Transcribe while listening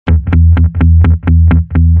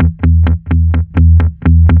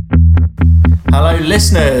Hello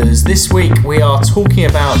listeners, this week we are talking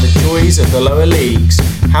about the joys of the lower leagues,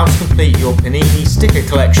 how to complete your Panini sticker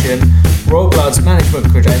collection, Royal Blood's management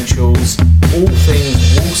credentials, all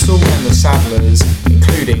things Walsall and the Saddlers,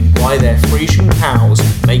 including why their Frisian cows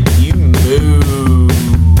make you moo.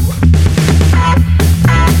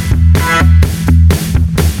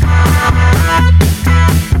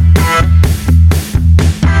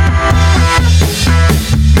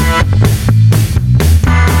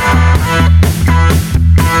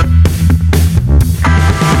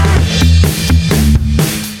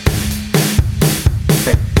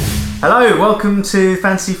 Hello, welcome to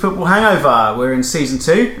Fantasy Football Hangover. We're in season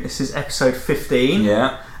 2. This is episode 15.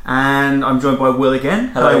 Yeah. And I'm joined by Will again.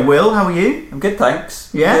 Hello, Will. How are you? I'm good,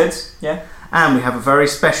 thanks. Yeah? Good. Yeah. And we have a very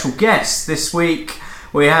special guest this week.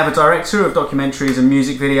 We have a director of documentaries and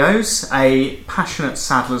music videos, a passionate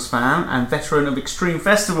Saddlers fan, and veteran of extreme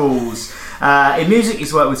festivals. In music,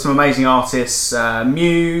 he's worked with some amazing artists,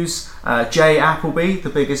 Muse, Jay Appleby, the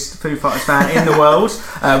biggest Foo Fighters fan in the world,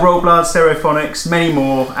 Royal Blood, Stereophonics, many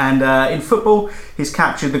more. And in football, he's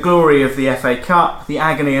captured the glory of the FA Cup, the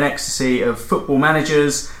agony and ecstasy of football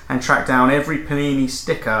managers, and tracked down every Panini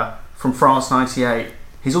sticker from France '98.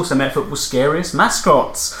 He's also met football's scariest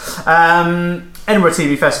mascots. Edinburgh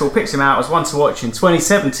TV Festival picks him out as one to watch in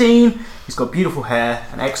 2017. He's got beautiful hair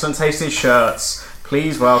and excellent taste in shirts.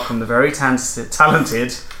 Please welcome the very talented,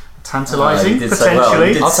 tantalising,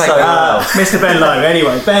 potentially, I'll take that. Mr. Ben Lowe.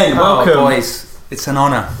 Anyway, Ben, welcome. Boys, it's an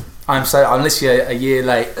honour. I'm literally a year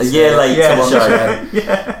late. A year late to the show.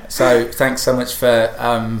 Yeah. So thanks so much for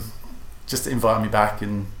just inviting me back,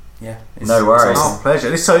 and no worries. Oh,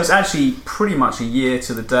 pleasure. So it's actually pretty much a year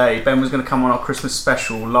to the day. Ben was going to come on our Christmas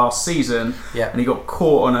special last season, and he got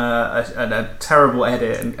caught on a terrible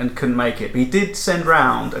edit and couldn't make it. But he did send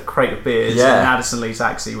round a crate of beers in Addison Lee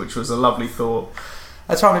taxi, which was a lovely thought.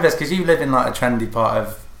 I tried my best because you live in like a trendy part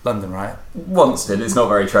of London, right? Once did. It's not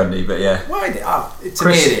very trendy, but yeah. Well, to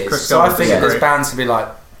me it is. So I think there's bound to be like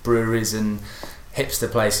breweries and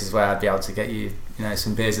hipster places where I'd be able to get you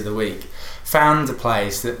some beers of the week. Found a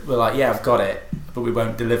place that were like, I've got it, but we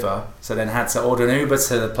won't deliver. So then had to order an Uber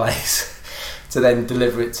to the place to then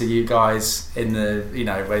deliver it to you guys in the,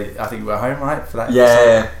 where I think we were home, right? For that.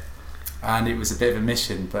 Yeah. And it was a bit of a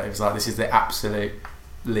mission, but it was like, this is the absolute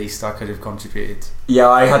least I could have contributed. Yeah,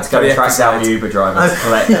 I had to go and track down the Uber driver to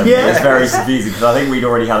collect them. Yeah. It was very confusing because I think we'd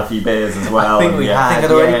already had a few beers as well. I think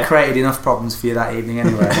I'd already created enough problems for you that evening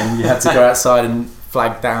anyway, and you had to go outside and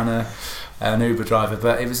flag down an Uber driver.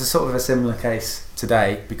 But it was a sort of a similar case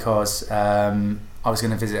today because I was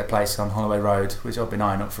going to visit a place on Holloway Road, which I've been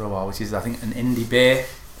eyeing up for a while, which is I think an indie beer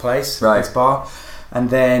place, right? Bar.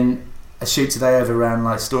 And then a shoot today overran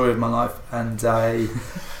like story of my life, and I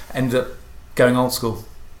ended up going old school.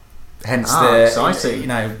 Hence exciting.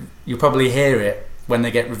 You'll probably hear it when they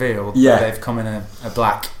get revealed. Yeah, they've come in a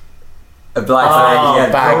black bag.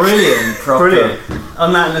 Brilliant.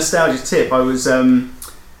 On that nostalgia tip, I was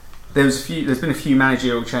there's been a few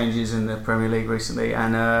managerial changes in the Premier League recently,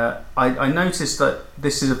 and I noticed that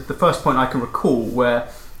this is the first point I can recall where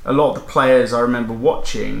a lot of the players I remember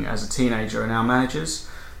watching as a teenager are now managers.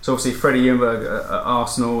 So obviously Freddie Ljungberg at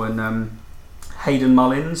Arsenal, and Hayden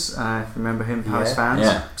Mullins, if you remember him, Palace fans.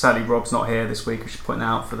 Yeah. Sadly, Rob's not here this week. I should point that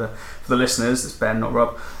out for the listeners. It's Ben, not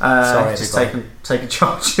Rob. Sorry, just taking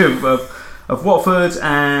charge of Watford,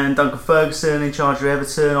 and Duncan Ferguson in charge of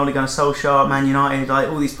Everton, Ole Gunnar Solskjaer, Man United, like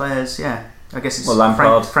all these players. Yeah, I guess it's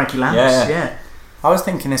Lampard. Frankie Lamps. Yeah. I was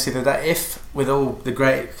thinking this either that if with all the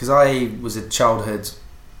great, because I was a childhood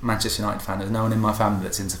Manchester United fan. There's no one in my family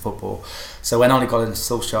that's into football. So when Ole Gunnar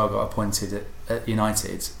Solskjaer got appointed at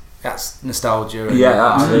United, that's nostalgia. And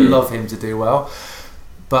I love him to do well.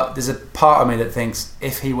 But there's a part of me that thinks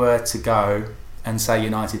if he were to go and say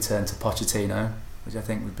United turn to Pochettino, which I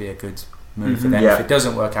think would be a good move for them. If it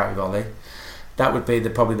doesn't work out with Ole, that would be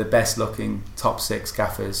probably the best looking top 6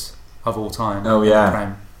 gaffers of all time. Oh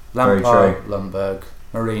yeah, Lampard, Ljungberg,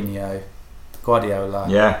 Mourinho,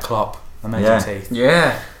 Guardiola, Klopp, amazing teeth.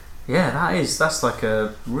 Yeah, that's like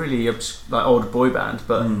a really like old boy band,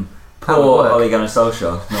 but poor Ole Gunnar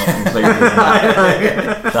Solskjaer not included in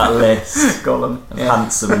that list Gollum of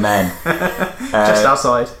handsome men. Just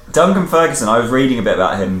outside. Duncan Ferguson, I was reading a bit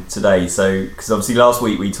about him today, so because obviously last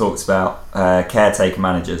week we talked about caretaker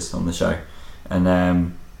managers on the show,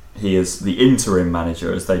 and he is the interim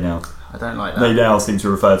manager, as they now. I don't like that. They now seem to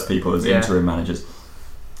refer to people as interim managers.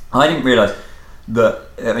 I didn't realise that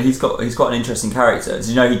he's got an interesting character. Did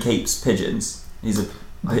you know he keeps pigeons? He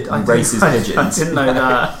races pigeons. I didn't know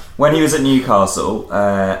that. When he was at Newcastle,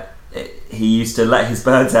 he used to let his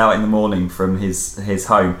birds out in the morning from his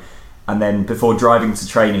home, and then before driving to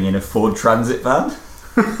training in a Ford Transit van.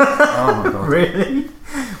 Oh my god! Really?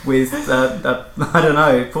 With I don't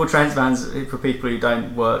know, Ford Transit vans for people who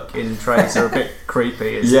don't work in trades are a bit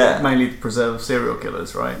creepy. It's mainly to preserve serial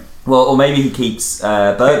killers, right? Well, or maybe he keeps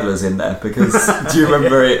burglars in there because do you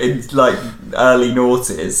remember in like early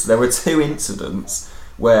noughties there were 2 incidents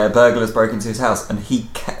where burglars broke into his house and he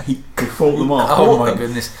fought them off. Oh my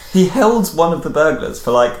goodness! He held one of the burglars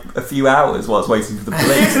for like a few hours whilst waiting for the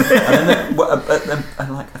police,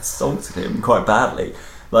 and like assaulted him quite badly.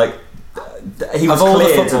 Like he was of all the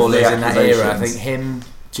cleared footballers of in that era, I accusations. think him,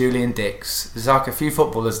 Julian Dix. There's like a few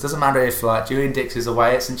footballers. Doesn't matter if like Julian Dix is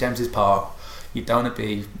away at St James's Park. You don't want to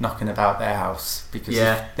be knocking about their house because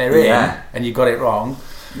if they're in and you got it wrong,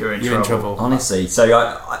 you're in trouble. Honestly, so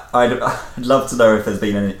I'd love to know if there's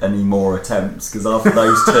been any more attempts because after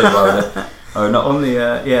those 2, I would not on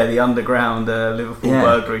the underground Liverpool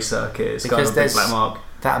burglary circuit. It's kind of a big black mark.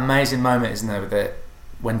 That amazing moment, isn't there, with it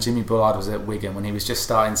when Jimmy Bullard was at Wigan, when he was just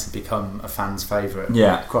starting to become a fan's favourite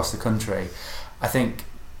across the country. I think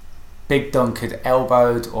Big Dunk had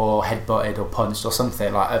elbowed or headbutted or punched or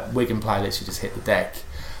something, like a Wigan player literally just hit the deck,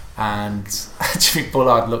 and Jimmy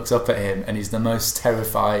Bullard looked up at him and he's the most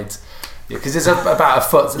terrified because there's about a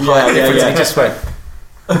foot height difference and he just went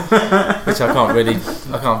which I can't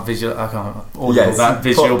audible that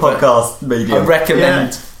visual podcast medium. I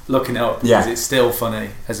recommend looking it up because it's still funny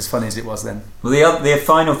as it was then. Well, the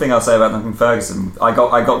final thing I'll say about Duncan Ferguson, I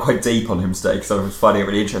got quite deep on him today because I was finding it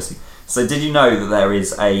really interesting. So did you know that there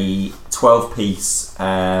is a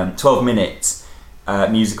 12-minute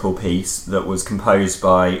musical piece that was composed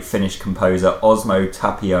by Finnish composer Osmo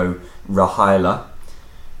Tapio Rahaila,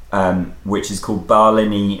 which is called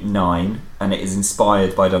Barlini 9, and it is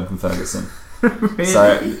inspired by Duncan Ferguson. Really?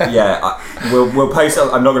 So we'll post it.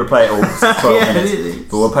 I'm not going to play it all 'cause it's 12 minutes,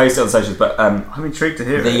 but we'll post it on socials. But I'm intrigued to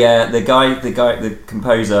hear it. The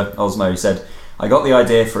composer Osmo said, "I got the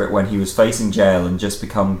idea for it when he was facing jail and just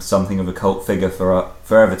become something of a cult figure for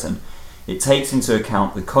Everton. It takes into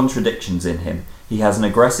account the contradictions in him. He has an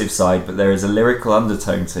aggressive side, but there is a lyrical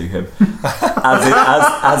undertone to him,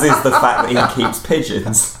 as is the fact that he keeps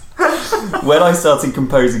pigeons." When I started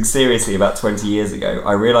composing seriously about 20 years ago,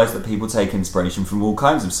 I realised that people take inspiration from all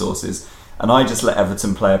kinds of sources, and I just let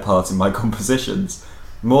Everton play a part in my compositions.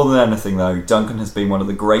 More than anything, though, Duncan has been one of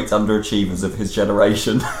the great underachievers of his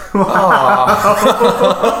generation.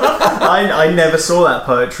 I never saw that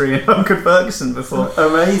poetry in Duncan Ferguson before.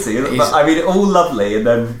 Amazing. I mean, all lovely, and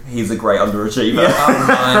then he's a great underachiever.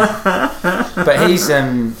 But he's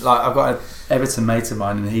like, I've got an Everton mate of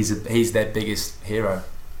mine, and he's their biggest hero.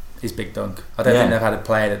 He's Big Dunk. I don't think they've had a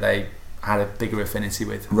player that they had a bigger affinity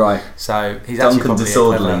with. Right. So he's Duncan actually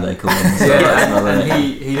Disorderly, they call him. And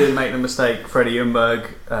he didn't make the mistake Freddie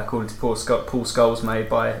Ljungberg, according to Paul Scholes, made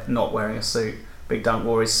by not wearing a suit. Big Dunk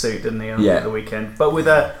wore his suit, didn't he, on the weekend? But with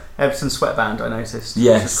a Everton sweatband, I noticed.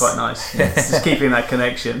 Yes. Which is quite nice. Just keeping that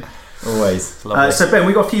connection. Always. So Ben,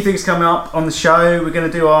 we've got a few things coming up on the show. We're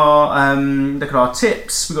going to do our look at our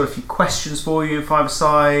tips. We've got a few questions for you,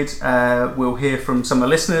 five-a-side. We'll hear from some of the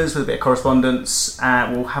listeners with a bit of correspondence.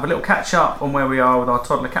 We'll have a little catch up on where we are with our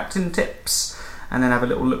toddler captain tips, and then have a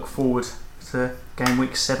little look forward to game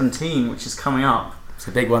week 17, which is coming up. It's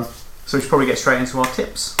a big one. So we should probably get straight into our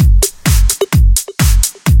tips.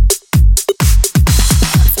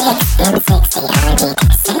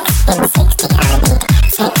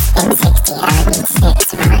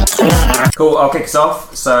 Cool, I'll kick us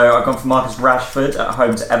off. So I've gone for Marcus Rashford at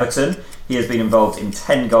home to Everton. He has been involved in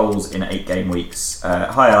 10 goals in 8 game weeks.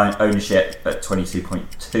 High ownership at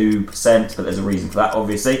 22.2%, but there's a reason for that,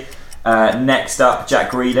 obviously. Next up, Jack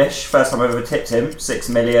Grealish. First time I've ever tipped him. 6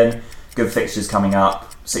 million. Good fixtures coming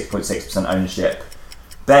up. 6.6% ownership.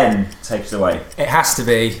 Ben, take it away. It has to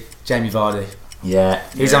be Jamie Vardy. Yeah.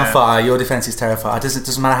 He's on fire. Your defence is terrified. It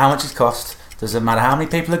doesn't matter how much it costs. Doesn't matter how many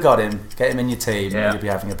people have got him. Get him in your team. Yeah. You'll be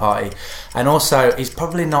having a party. And also, he's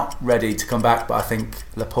probably not ready to come back. But I think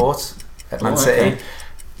Laporte at Man City,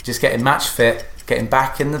 just getting match fit, getting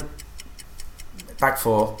back in the back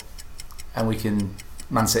four, and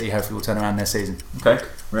Man City hopefully will turn around their season. Okay,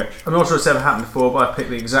 Rich. I'm not sure it's ever happened before, but I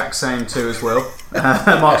picked the exact same two as well.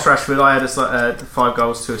 Marcus Rashford, I had 5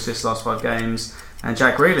 goals, 2 assists last 5 games. And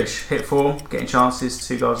Jack Grealish, hit form, getting chances,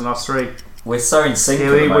 2 goals in the last 3. We're so in sync.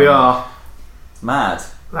 Here we are. It's mad.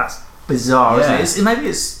 That's bizarre, isn't it? Maybe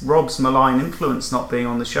it's Rob's malign influence not being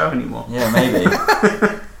on the show anymore. Yeah, maybe.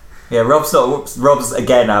 Yeah, Rob's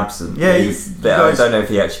again absent. Yeah, I don't know if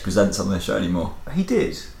he actually presents on this show anymore. He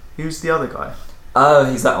did. Who's the other guy? Oh,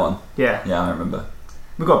 he's that one. Yeah. Yeah, I remember.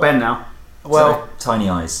 We've got Ben now. Well, tiny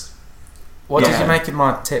eyes. What did Yeah. you make of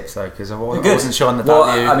my tips though? Because I Good. wasn't sure on the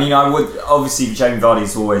value. Well, I mean, I would obviously Jamie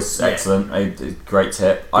Vardy's always excellent, a great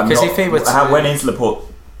tip. Because if he were to- when is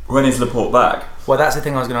Laporte back? Well, that's the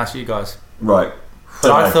thing I was going to ask you guys. Right.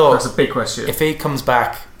 So I thought That's a big question. if he comes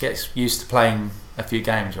back, gets used to playing a few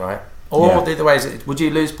games, right? Or Yeah. the other way is, would you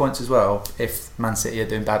lose points as well if Man City are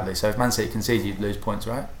doing badly? So if Man City concede, you'd lose points,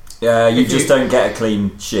 right? Yeah, you If just you- don't get a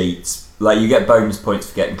clean sheet. Like you get bonus points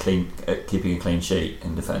for keeping a clean sheet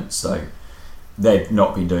in defence. So they've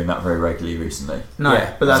not been doing that very regularly recently. no,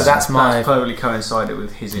 Yeah, but so that's my- closely coincided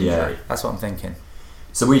with his injury. Yeah. That's what I'm thinking.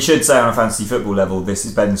 So we should say on a fantasy football level, this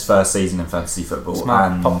is Ben's first season in fantasy football, It's my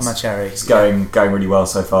and pop of my cherry. it's going really well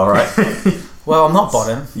so far, right? Well, I'm not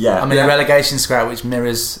bottom. Yeah. I'm in Yeah. a relegation scrap which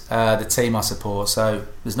mirrors the team I support. So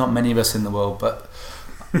there's not many of us in the world. But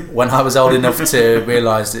when I was old enough to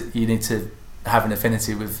realise that you need to have an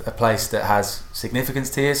affinity with a place that has significance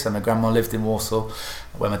to you. So my grandma lived in Walsall,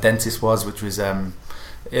 where my dentist was, which was the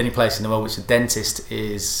only place in the world which the dentist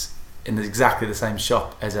is in exactly the same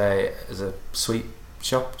shop as a sweet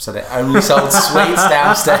shop. So they only sold sweets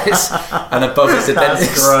downstairs, and above is the That's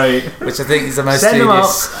dentist, great. which I think is the most Send them up.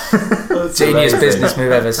 genius amazing. business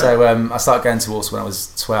move ever. So I started going to Walsall when I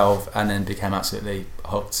was 12, and then became absolutely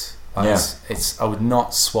hooked. Yeah. I would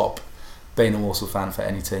not swap being a Walsall fan for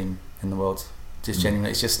any team in the world. Just genuinely,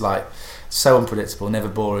 it's just like so unpredictable, never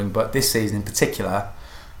boring. But this season in particular,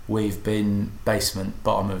 we've been basement,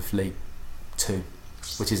 bottom of League 2,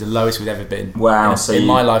 which is the lowest we've ever been. Wow. in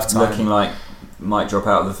my lifetime. looking like might drop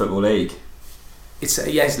out of the football league.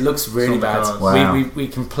 It looks really It's on bad. the cards. Wow. We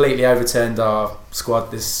completely overturned our squad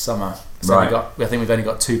this summer. So Right. I think we've only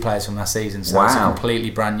got 2 players from last season. So it's a Wow. completely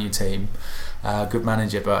brand new team. Good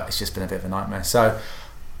manager, but it's just been a bit of a nightmare. So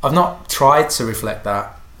I've not tried to reflect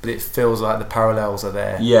that, but it feels like the parallels are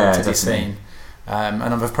there Yeah, to be definitely. seen. And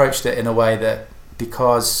I've approached it in a way that,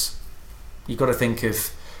 because you've got to think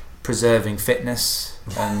of preserving fitness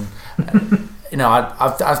and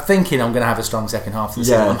I'm thinking I'm going to have a strong second half of the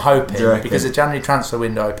season. Yeah, I'm do you hoping, reckon? because the January transfer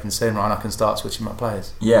window opens soon, right, and I can start switching my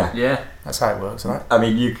players. Yeah. Yeah. That's how it works, right? I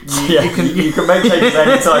mean, you can make changes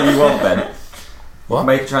any time you want, Ben. What?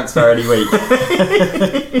 Make a transfer any week.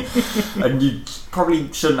 And you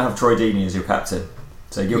probably shouldn't have Troy Deeney as your captain.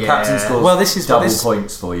 So your Yeah. captain scores Well, this is double this-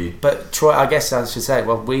 points for you. But Troy, I guess I should say,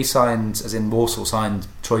 well, we signed, as in Walsall signed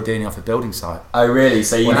Troy Deeney off a building site Oh, really?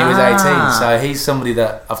 So you when he was 18. Ah. So he's somebody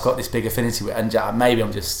that I've got this big affinity with, and maybe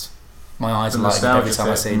I'm just, my eyes are The lighting up every nostalgia time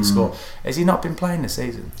I fit. see him score. Has he not been playing this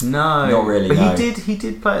season? No, Not really, But no. he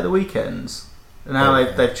did play at the weekends. Now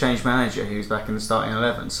Oh, they've changed manager. He was back in the starting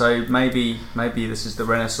 11. So maybe this is the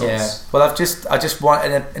renaissance. Yeah. Well, I just want,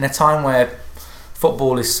 in a time where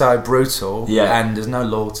football is so brutal, Yeah. and there's no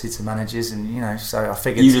loyalty to managers, and so I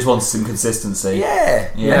figured, You just wanted some consistency. yeah,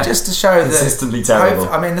 Yeah. just to show that. Consistently terrible.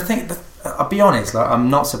 I mean, I'll be honest. Like, I'm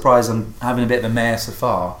not surprised I'm having a bit of a mare so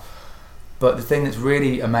far. But the thing that's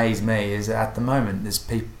really amazed me is that at the moment there's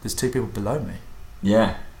 2 people below me.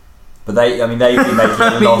 Yeah. But they've been making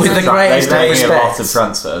a lot With the of greatest they've been making a lot respect. of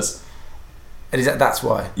transfers. And that's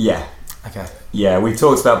why. Yeah. Okay. Yeah, we've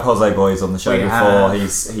talked about Pozzo Boys on the show We before. have.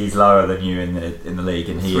 He's lower than you in the league,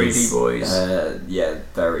 and he 3D is boys.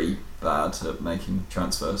 very bad at making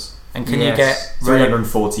transfers. And can Yes. you get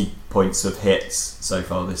 340 points of hits so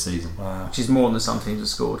far this season. Wow, Which is more than some teams have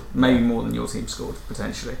scored. Maybe more than your team scored,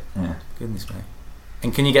 potentially. Yeah. goodness me.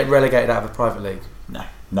 And can you get relegated out of a private league?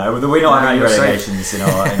 No, we're not having any you're safe. relegations in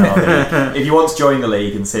our league. If you want to join the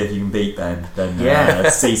league and see if you can beat Ben, then Yeah.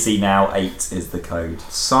 CC Now 8 is the code.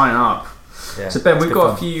 Sign up. Yeah. So Ben, it's we've good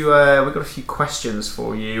got fun. a few questions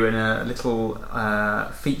for you in a little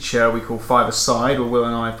feature we call 5-a-side, where Will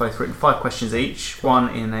and I have both written 5 questions each, one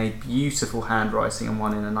in a beautiful handwriting and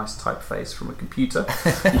one in a nice typeface from a computer.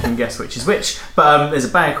 You can guess which is which. But there's a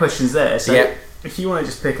bag of questions there. So Yeah. if you want to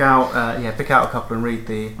just pick out a couple and read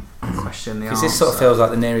the question, the Because answer. this sort of feels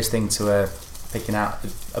like the nearest thing to picking out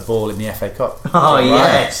a ball in the FA Cup. Oh Right.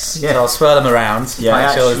 yes, So I'll swirl them around. Yeah,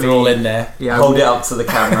 make sure actually- they're all in there. yeah. Hold it up to the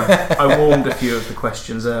camera. I warmed a few of the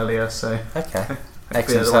questions earlier, so Okay. hopefully they're the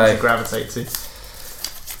Excellent. ones So- you gravitate to.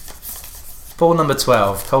 Ball number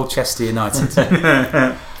 12, Colchester United.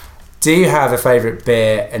 Do you have a favourite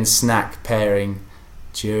beer and snack pairing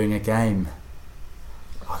during a game?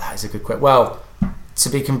 Oh, that is a good question. Well, to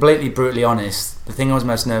be completely brutally honest, the thing I was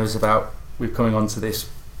most nervous about with coming onto this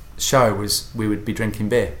show was we would be drinking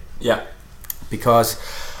beer. Yeah. Because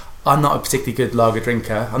I'm not a particularly good lager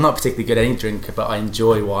drinker. I'm not particularly good at any drinker, but I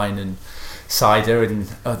enjoy wine and cider and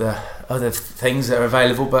other things that are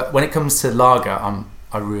available. But when it comes to lager,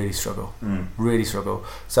 I really struggle. Really struggle.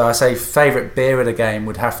 So I say favourite beer at a game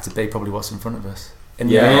would have to be probably what's in front of us. In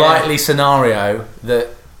the Yeah. likely scenario that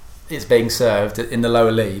it's being served in the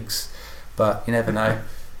lower leagues, but you never know.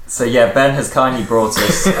 So yeah, Ben has kindly brought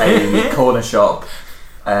us a corner shop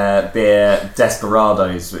beer,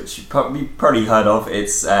 Desperados, which you've probably heard of.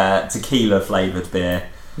 It's tequila flavoured beer.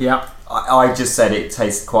 Yeah. I just said it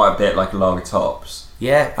tastes quite a bit like a lager tops.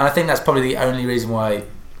 Yeah, and I think that's probably the only reason why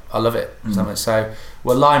I love it so much. So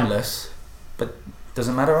we're limeless, but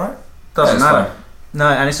doesn't matter, right? Doesn't matter. Fine. No,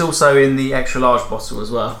 and it's also in the extra large bottle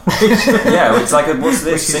as well. Yeah, it's like what's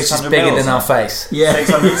this? Which is just 600 bigger mils? than our face. Yeah.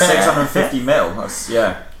 650 mil. That's,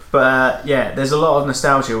 yeah. But there's a lot of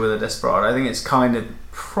nostalgia with a Desperado. I think it's kind of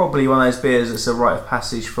probably one of those beers that's a rite of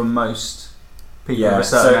passage for most people of a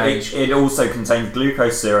certain age. It also contains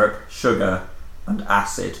glucose syrup, sugar, and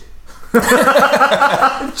acid.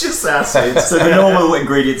 Just acid. So the normal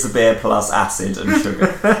ingredients of beer plus acid and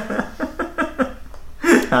sugar.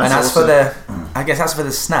 And as for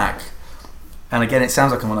the snack, and again, it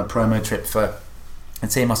sounds like I'm on a promo trip for a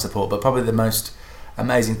team I support, but probably the most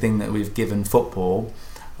amazing thing that we've given football,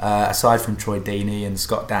 aside from Troy Deeney and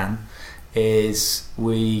Scott Dan, is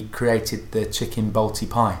we created the chicken balti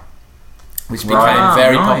pie, which became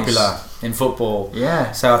very popular in football.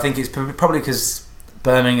 Yeah. So I think it's probably because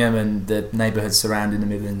Birmingham and the neighbourhoods surrounding the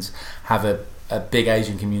Midlands have a big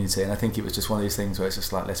Asian community, and I think it was just one of these things where it's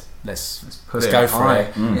just like let's go for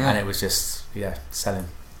it, and it was just selling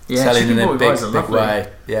in a big way.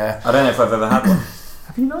 Yeah, I don't know if I've ever had one.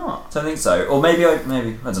 Have you not? I don't think so, or maybe I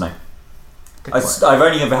don't know. I've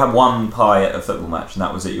only ever had one pie at a football match, and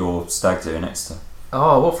that was at your stag do in Exeter.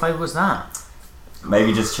 Oh, what flavour was that?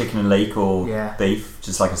 Maybe just chicken and leek or beef,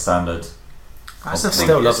 just like a standard. That's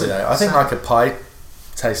still lovely though. I think like a pie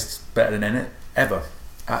tastes better than in it ever.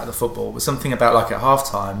 Out of the football, but something about like at half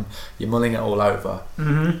time you're mulling it all over,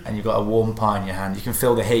 and you've got a warm pie in your hand. You can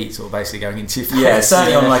feel the heat sort of basically going into your face. Yeah,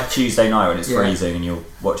 certainly on like Tuesday night when it's freezing and you're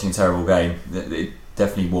watching a terrible game, it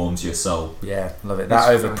definitely warms your soul. Yeah, love it.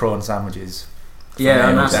 That over prawn sandwiches. Yeah,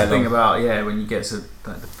 and that's the thing about when you get to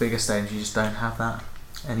the bigger stage, you just don't have that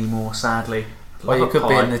anymore, sadly. Well, you could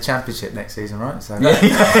be in the Championship next season, right? So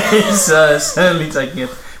it's certainly taking it.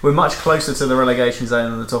 We're much closer to the relegation zone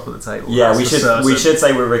than the top of the table. Yeah, we should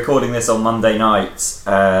say we're recording this on Monday night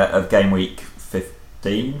of game week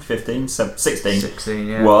 16. 16,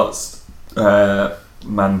 yeah. Whilst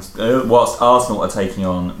Arsenal are taking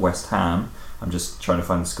on West Ham. I'm just trying to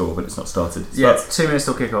find the score, but it's not started. Yeah, 2 minutes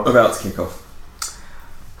till kick off. About to kick off.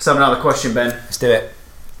 Let's have another question, Ben. Let's do it.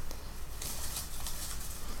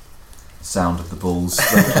 Sound of the balls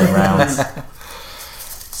rattling around.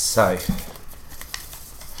 So,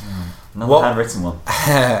 another handwritten one.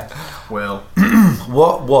 Well,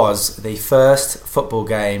 what was the first football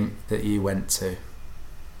game that you went to?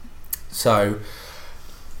 So,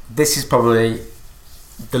 this is probably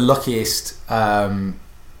the luckiest childhood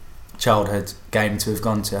game to have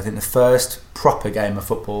gone to. I think the first proper game of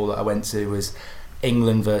football that I went to was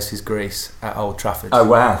England versus Greece at Old Trafford. Oh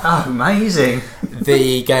wow! Oh, amazing!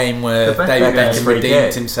 The game where David Beckham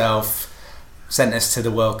redeemed himself, sent us to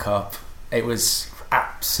the World Cup. It was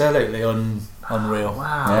absolutely unreal.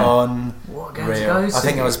 Wow! What game to go to? I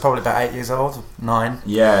think I was probably about 8 years old, 9.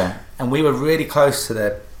 Yeah, and we were really close to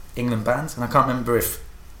the England bands, and I can't remember if.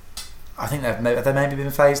 I think have they maybe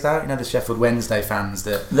been phased out. You know, the Sheffield Wednesday fans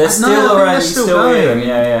that they're still going.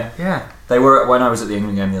 Yeah. They were when I was at the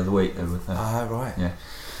England game the other week. They were there. Ah, right. Yeah.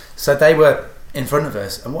 So they were in front of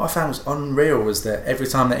us, and what I found was unreal was that every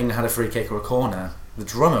time that England had a free kick or a corner, the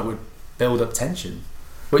drummer would build up tension.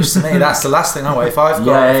 Which to me, that's the last thing I want. If I've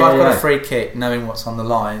got a free kick, knowing what's on the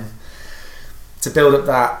line, to build up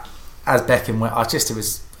that as Beckham went,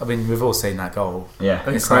 we've all seen that goal. Yeah,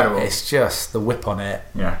 incredible. It's just the whip on it.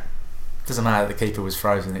 Yeah. Doesn't matter that the keeper was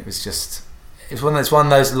frozen. It's one of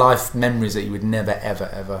those life memories that you would never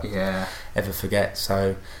ever forget.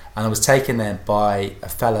 So, and I was taken there by a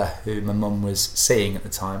fella who my mum was seeing at the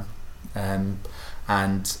time, and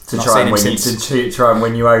to try and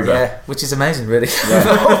win you over. Yeah, which is amazing, really.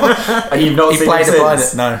 Yeah. And you've not seen him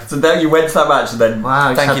since. No. So then you went to that match, and then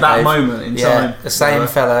wow, thank had you, that Dave. moment in time. The same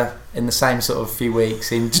fella in the same sort of few weeks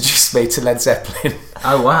he introduced me to Led Zeppelin.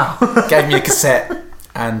 Oh wow! Gave me a cassette.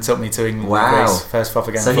 And took me to England. Wow. Greece, first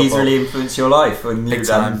proper game of football. He's really influenced your life when big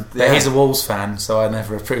time. But he's a Wolves fan, so I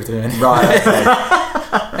never approved of him. Right, okay.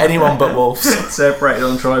 Anyone but Wolves. Separated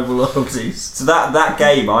on tribal loyalties. So that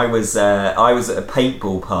game, I was at a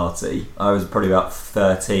paintball party. I was probably about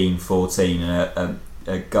 13, 14, and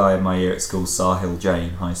a guy in my year at school, Sahil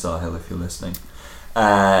Jain. Hi Sahil, if you're listening.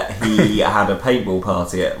 He had a paintball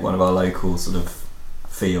party at one of our local sort of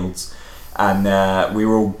fields. And we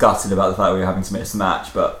were all gutted about the fact we were having to miss the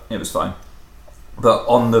match, but it was fine. But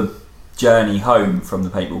on the journey home from the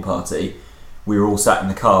paintball party, we were all sat in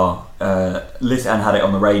the car, lit and had it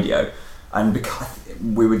on the radio, and because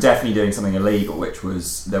we were definitely doing something illegal, which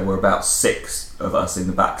was there were about 6 of us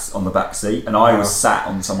on the back seat, and I was sat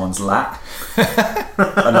on someone's lap,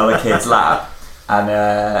 another kid's lap,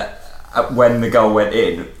 and when the goal went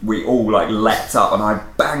in, we all like leapt up, and I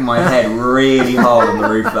banged my head really hard on the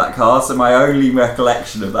roof of that car. So my only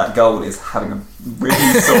recollection of that goal is having a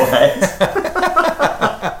really sore head.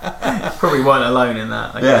 Probably weren't alone in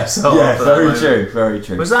that. Very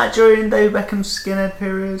true. Was that during David Beckham's skinhead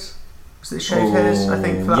period? Was it shaved heads? I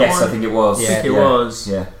think for that yes, one? I think it was. I think it was.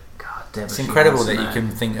 Yeah. God, it's incredible that you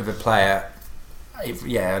can think of a player.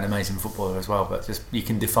 An amazing footballer as well, but just you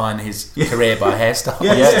can define his career by hairstyle.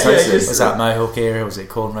 Totally. Was that Mohawk era? Was it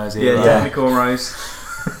cornrows era? Yeah, definitely cornrows.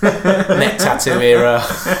 Neck tattoo era.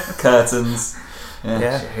 Curtains.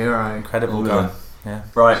 Yeah. Hero. Incredible guy. Yeah.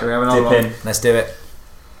 Right, shall we have another dip in. Let's do it.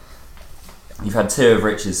 You've had 2 of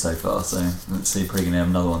Rich's so far, so let's see if we're going to have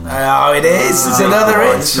another one there. Oh, it is. It's another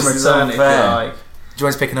Rich. It's from eternity, like. Do you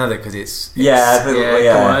want to pick another? Because it's yeah. Come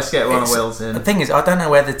on, let's get one of Will's in. The thing is, I don't know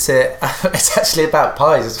whether to. It's actually about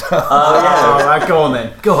pies as well. Right, go on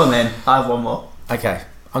then. I have one more. Okay,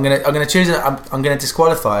 I'm gonna choose it. I'm gonna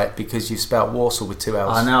disqualify it because you've spelled Walsall with 2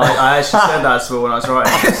 L's. I know. I actually said that as well when I was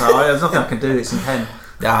writing it, so there's nothing I can do. It's in pen.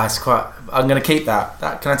 Yeah, it's quite. I'm gonna keep that.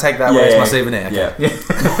 Can I take that away as my souvenir? Okay.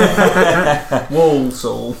 Yeah.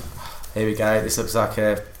 Walsall. Here we go. This looks like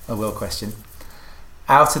a Will question.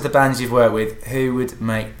 Out of the bands you've worked with, who would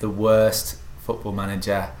make the worst football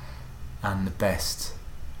manager and the best?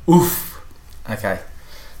 Oof. Okay.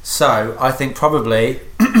 So, I think probably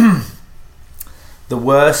the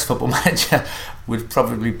worst football manager would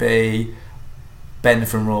probably be Ben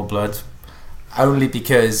from Royal Blood, only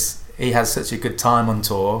because he has such a good time on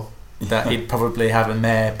tour that he'd probably have a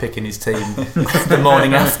mayor picking his team the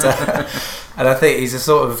morning after. And I think he's a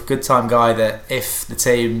sort of good time guy that if the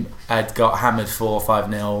team had got hammered 4 or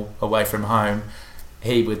 5-0 away from home,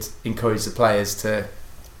 he would encourage the players to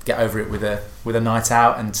get over it with a night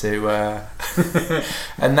out and to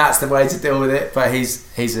and that's the way to deal with it. But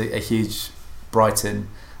he's a huge Brighton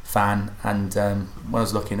fan, and when I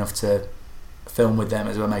was lucky enough to film with them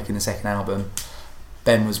as we were making the second album,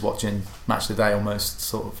 Ben was watching Match of the Day almost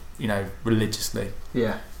sort of, religiously.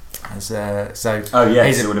 Yeah. As, so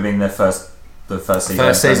it would have been the first season.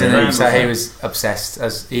 First season, so he was obsessed,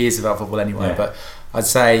 as he is about football anyway. Yeah. But I'd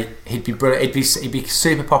say he'd be brilliant. He'd be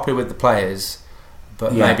super popular with the players,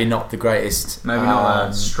 but maybe not the greatest. Maybe not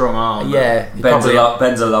a strong arm. Yeah,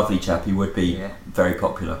 Ben's a lovely chap. He would be very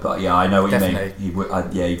popular, but I know what Definitely. you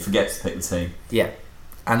mean. He'd forget to pick the team. Yeah,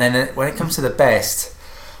 and then when it comes to the best,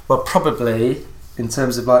 well, probably in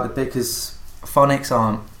terms of like because Phonics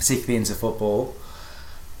aren't particularly into football,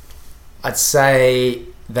 I'd say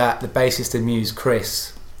that the bassist and muse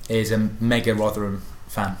Chris is a mega Rotherham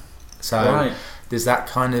fan. So there's that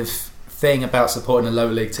kind of thing about supporting a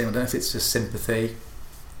lower league team. I don't know if it's just sympathy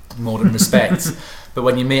more than respect, but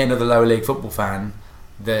when you meet another lower league football fan,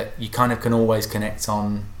 that you kind of can always connect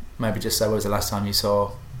on. Maybe just so was the last time you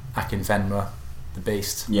saw Akinfenwa, the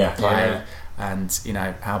Beast, play, and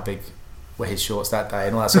how big were his shorts that day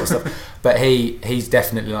and all that sort of stuff. But he's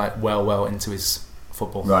definitely like well into his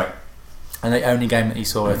football. Right. And the only game that he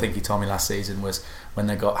saw, I think he told me last season, was when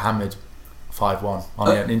they got hammered 5-1 on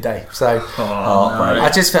the opening day. So I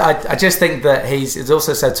just think that he's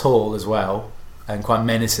also so tall as well and quite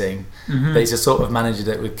menacing. But he's a sort of manager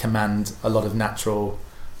that would command a lot of natural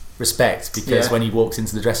respect, because when he walks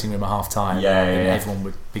into the dressing room at half time, everyone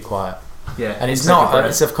would be quiet. Yeah, and it's not.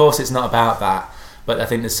 Of course, it's not about that. But I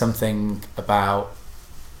think there's something about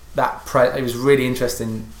that. It was really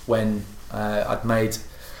interesting when I'd made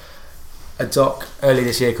a doc early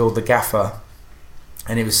this year called The Gaffer,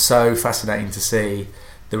 and it was so fascinating to see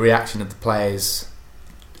the reaction of the players.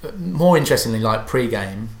 More interestingly, like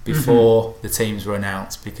pre-game, before the teams were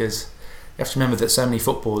announced, because you have to remember that so many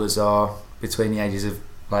footballers are between the ages of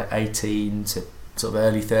like 18 to sort of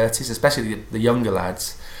early 30s, especially the younger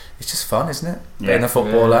lads. It's just fun, isn't it? Being a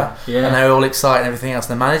footballer, and they're all excited and everything else.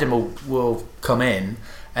 The manager will come in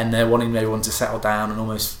and they're wanting everyone to settle down, and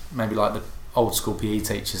almost maybe like the old school PE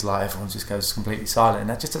teachers, like everyone just goes completely silent, and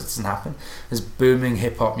that just doesn't happen. There's booming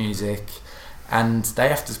hip hop music, and they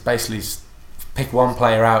have to basically pick one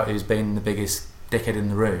player out who's been the biggest dickhead in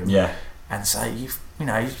the room, and so you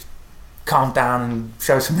calm down and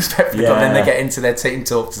show some respect for the club. Then they get into their team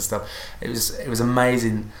talks and stuff. It was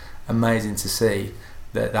amazing to see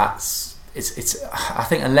that's I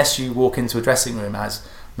think unless you walk into a dressing room as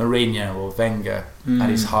Mourinho or Wenger at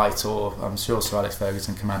his height, or I'm sure Sir Alex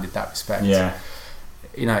Ferguson commanded that respect.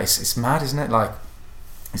 It's mad, isn't it? Like,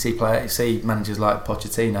 You see managers like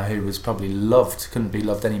Pochettino, who was probably couldn't be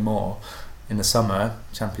loved anymore in the summer,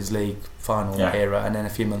 Champions League final era, and then a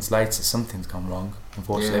few months later something's gone wrong,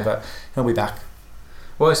 unfortunately, but he'll be back.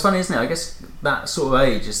 Well, it's funny, isn't it? I guess that sort of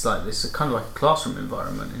age is like this, kind of like a classroom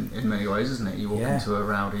environment in many ways, isn't it? You walk into a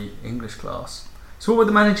rowdy English class. So what were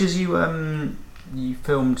the managers you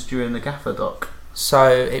filmed during the Gaffer doc? So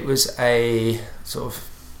it was a sort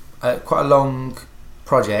of quite a long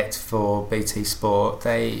project for BT Sport.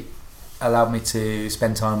 They allowed me to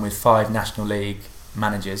spend time with 5 National League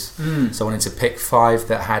managers. So I wanted to pick 5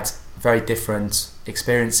 that had very different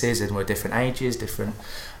experiences and were different ages, different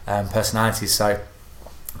personalities. So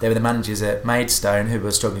they were the managers at Maidstone, who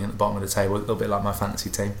were struggling at the bottom of the table, a little bit like my fantasy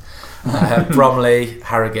team. Bromley,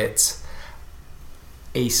 Harrogate,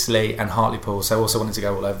 Eastleigh and Hartlepool. So I also wanted to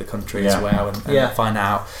go all over the country as well and find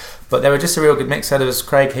out. But they were just a real good mix. So there was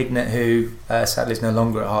Craig Hignett, who sadly is no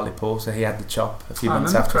longer at Hartlepool, so he had the chop a few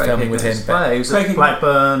months after Craig filming Hignett's with him. But he was at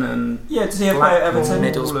Blackburn and does he play at Everton?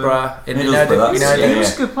 Middlesbrough. He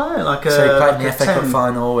was a good player. So he played in the FA Cup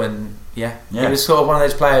final, and he was sort of one of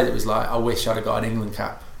those players that was like, I wish I'd have got an England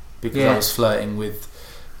cap, because I was flirting with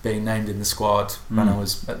being named in the squad when I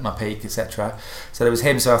was at my peak, etc. So there was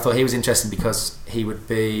him. So I thought he was interesting because he would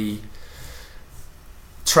be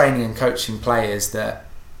training and coaching players that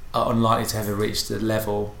are unlikely to ever reach the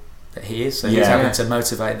level that he is. So he's having to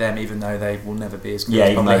motivate them, even though they will never be as good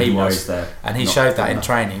as probably he was. And he showed that in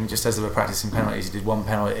training. Just as they were practicing penalties, he did one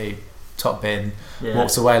penalty, top bin,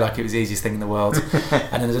 walked away like it was the easiest thing in the world.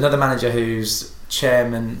 And then there's another manager whose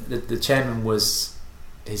chairman, the chairman was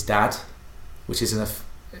his dad, which is a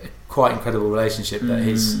quite incredible relationship, that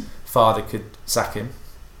his father could sack him.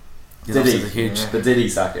 Did he? But did he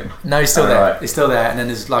sack him? No, he's still there. Right. He's still there. And then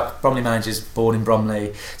there's like Bromley managers born in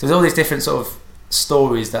Bromley. So there's all these different sort of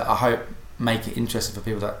stories that I hope make it interesting for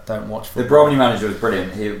people that don't watch football. The Bromley manager was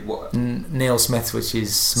brilliant. Neil Smith, which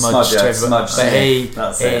is smudged to everyone, but he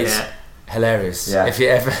is hilarious. Yeah. If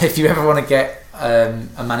you ever want to get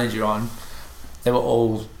a manager on, they were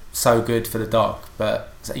all so good for the doc,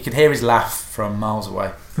 but you could hear his laugh from miles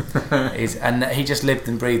away. And he just lived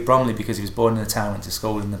and breathed Bromley because he was born in the town, went to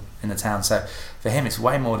school in the town. So for him, it's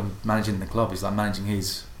way more than managing the club. It's like managing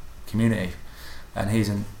his community, and he's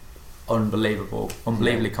an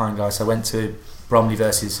unbelievably kind guy. So I went to Bromley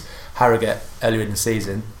versus Harrogate earlier in the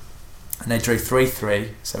season, and they drew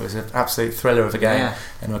 3-3. So it was an absolute thriller of a game,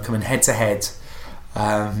 and we're coming head to head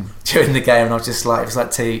during the game. And I was just like, it was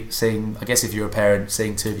like seeing, I guess if you're a parent,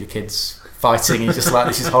 seeing 2 of your kids fighting, you're just like,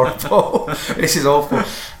 this is horrible, this is awful.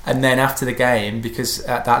 And then after the game, because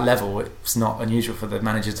at that level it's not unusual for the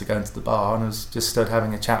manager to go into the bar, and I was just stood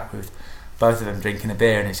having a chat with both of them, drinking a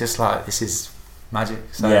beer, and it's just like, this is magic.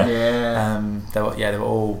 So they were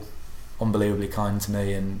all unbelievably kind to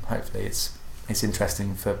me, and hopefully it's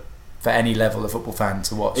interesting for any level of football fan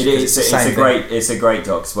to watch. It's a great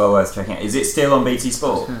doc. It's well worth checking out. Is it still on BT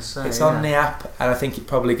Sport? It's on the app, and I think it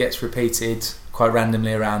probably gets repeated quite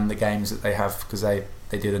randomly around the games that they have, because they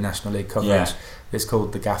do the National League coverage. It's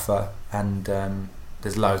called The Gaffer, and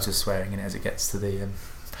there's loads of swearing in it as it gets to the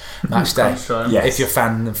match day. If you're a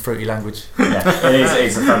fan of fruity language.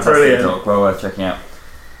 It's a fantastic doc, well worth checking out.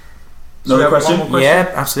 Another question?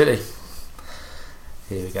 Yeah, absolutely.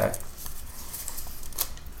 Here we go.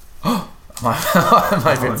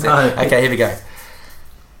 Okay, here we go.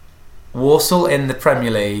 Walsall in the Premier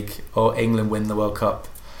League or England win the World Cup?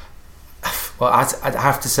 Well, I'd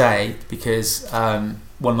have to say, because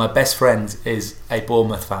one of my best friends is a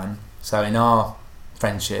Bournemouth fan. So in our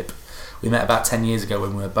friendship, we met about 10 years ago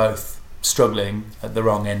when we were both struggling at the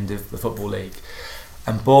wrong end of the Football League.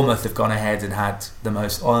 And Bournemouth have gone ahead and had the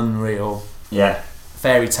most unreal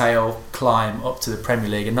fairy tale climb up to the Premier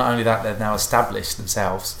League. And not only that, they've now established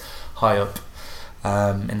themselves high up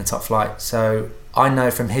in the top flight. So I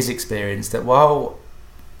know from his experience that while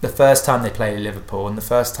the first time they play Liverpool and the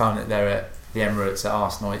first time that they're at the Emirates at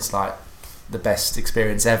Arsenal, it's like the best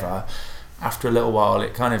experience ever, after a little while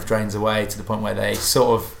it kind of drains away to the point where they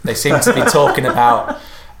seem to be talking about,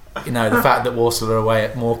 you know, the fact that Walsall are away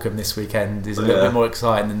at Morecambe this weekend is a little bit more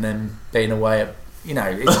exciting than them being away at, you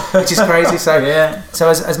know, which is crazy. So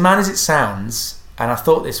as mad as it sounds, and I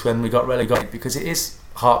thought this when we got relegated, because it is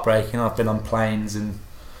heartbreaking. I've been on planes and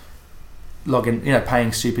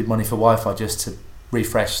paying stupid money for Wi-Fi just to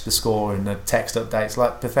refresh the score and the text updates,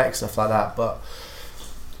 like pathetic stuff like that. But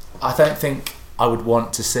I don't think I would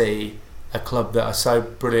want to see a club that are so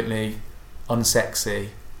brilliantly unsexy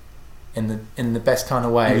in the best kind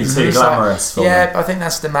of way. It's too glamorous. I think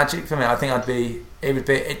that's the magic for me. I think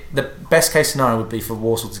the best case scenario would be for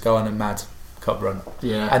Walsall to go on a mad cup run,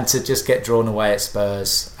 and to just get drawn away at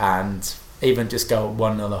Spurs and even just go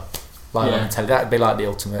 1-0 up, like on the telly. That'd be like the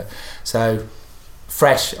ultimate. So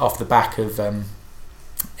fresh off the back of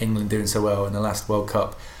England doing so well in the last World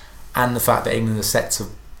Cup, and the fact that England are set to,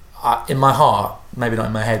 in my heart, maybe not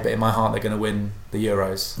in my head, but in my heart, they're going to win the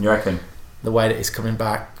Euros. You reckon? The way that it's coming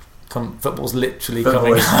back, football's literally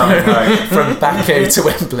coming home from Baku to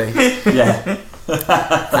Wembley. Yeah.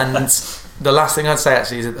 And the last thing I'd say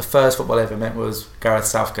actually is that the first football I ever met was Gareth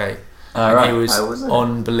Southgate. He was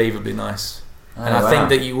unbelievably nice. And I think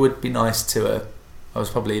that you would be nice to I was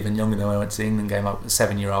probably even younger than when I went to the England game, I was a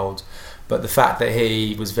 7-year-old. But the fact that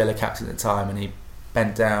he was Villa captain at the time and he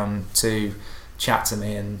bent down to chat to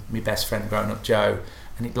me and my best friend growing up, Joe,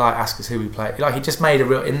 and he'd like ask us who we played. Like, he just made a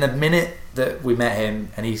real, in the minute that we met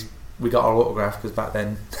him and we got our autograph, because back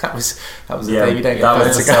then that was the thing, you don't get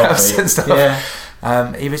photographs and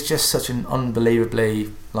stuff. He was just such an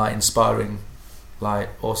unbelievably like inspiring, like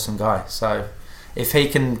awesome guy. So if he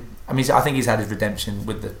can, I mean, I think he's had his redemption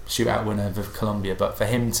with the shootout winner of Colombia, but for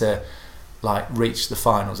him to like reach the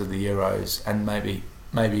finals of the Euros and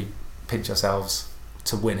maybe pinch ourselves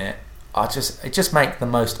to win it, it just make the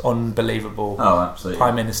most unbelievable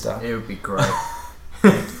Prime Minister. It would be great.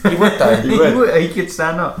 He would though. He could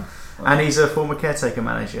stand up. And he's a former caretaker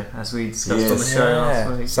manager, as we discussed on the show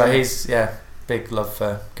last week. So he's big love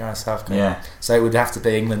for Gareth Southgate. Yeah. So it would have to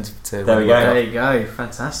be England to. There we go. There you go.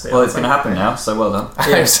 Fantastic. Well, it's going to happen now. So well done.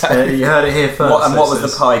 You heard it here first. What was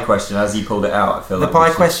the pie question as you pulled it out? I feel the like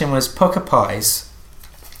pie question was pucker pies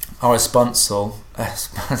are a sponsor.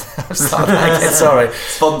 Sorry.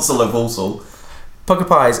 Sponsor of Walsall. Pucker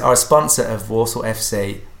pies are a sponsor of Walsall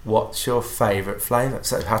FC. What's your favourite flavour?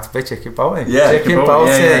 So it had to be chicken balti. Yeah, chicken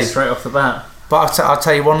balti. Yeah, straight off the bat. But I'll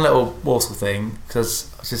tell you one little Walsall thing,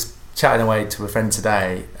 because I was just chatting away to a friend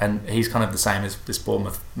today, and he's kind of the same as this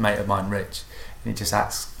Bournemouth mate of mine, Rich, and he just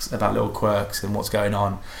asks about little quirks and what's going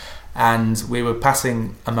on. And we were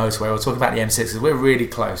passing a motorway. We were talking about the M6 because we're really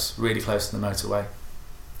close to the motorway.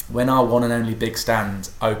 When our one and only big stand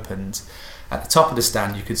opened, at the top of the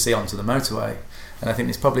stand you could see onto the motorway. And I think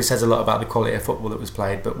this probably says a lot about the quality of football that was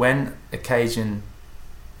played. But when Frasian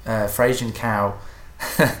cow,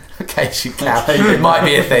 it might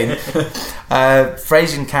be a thing.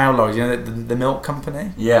 Frasian cow lorries, you know, the milk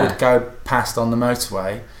company, would go past on the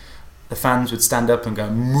motorway. The fans would stand up and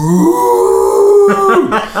go moo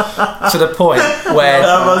to the point where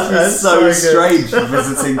that must be so strange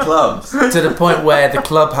visiting clubs. To the point where the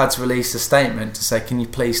club had to release a statement to say, "Can you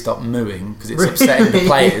please stop mooing because it's upsetting the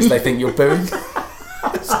players? They think you're booing."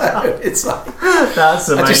 So it's like that's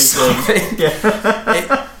amazing.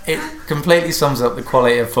 It completely sums up the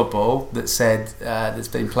quality of football that's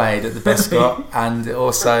been played at the Bescott, and it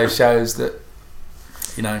also shows that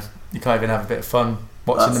you can't even have a bit of fun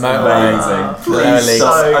watching the motorway.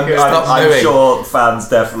 I'm sure fans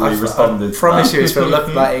definitely responded. I promise you, it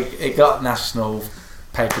looked like it got national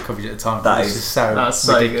paper coverage at the time. That's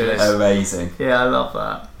so ridiculous. Good. Amazing. Yeah, I love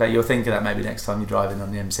that. But you'll think of that maybe next time you're driving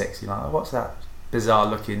on the M6. You're like, oh, what's that bizarre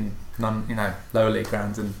looking, lower league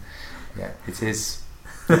ground? And yeah, it is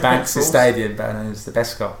the Banks' Stadium, but it's the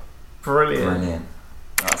Bescott. Brilliant.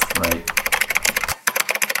 That's great.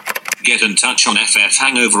 Get in touch on FF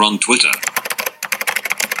Hangover on Twitter.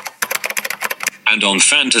 And on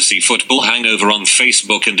Fantasy Football Hangover on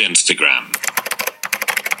Facebook and Instagram.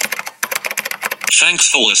 Thanks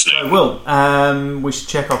for listening. So, Will, we should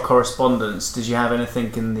check our correspondence. Did you have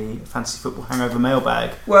anything in the Fantasy Football Hangover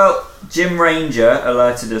mailbag? Well, Jim Ranger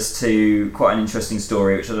alerted us to quite an interesting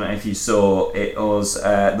story, which I don't know if you saw. It was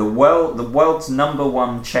the world's number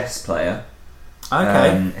one chess player,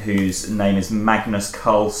 whose name is Magnus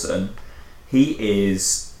Carlsen. He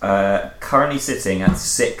is currently sitting at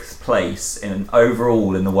 6th place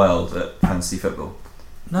overall in the world at fantasy football.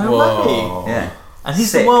 No way! Yeah. And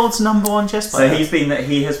he's the world's number one chess player. So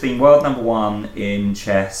he has been world number one in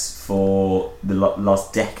chess for the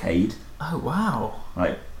last decade. Oh wow!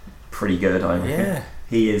 Like pretty good, I reckon. Yeah.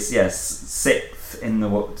 He is sixth in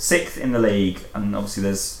the league, and obviously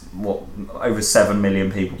there's over 7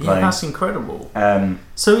 million people playing. Yeah, that's incredible.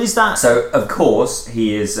 So is that? So of course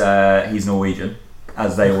he's Norwegian,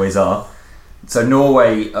 as they always are. So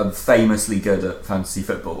Norway are famously good at fantasy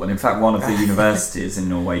football, and in fact one of the universities in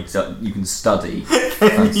Norway you can study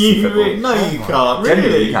fantasy football. No, you can't. Generally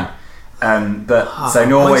really? you can. So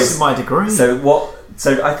Norway's my degree. So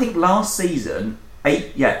I think last season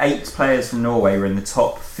 8 players from Norway were in the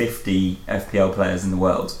top 50 FPL players in the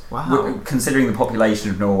world. Wow! Considering the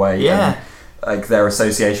population of Norway, and like their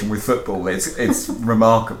association with football, it's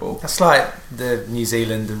remarkable. That's like the New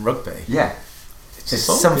Zealand and rugby. Yeah. It's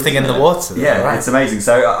just something in the water. Yeah, right? It's amazing.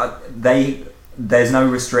 So there's no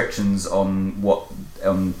restrictions on what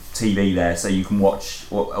on TV there, so you can watch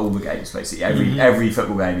all the games basically. Every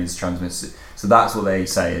football game is transmitted. So that's what they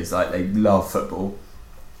say is like they love football,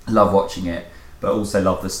 love watching it, but also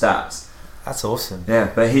love the stats. That's awesome.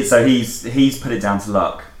 Yeah, but he's put it down to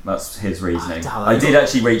luck. That's his reasoning. I did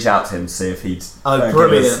actually reach out to him to see if he'd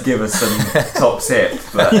give us some top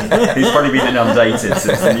tips, but he's probably been inundated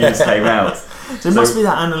since the news came out. So it must be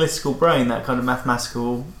that analytical brain, that kind of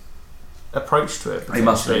mathematical approach to it. It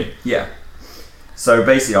must be, yeah. So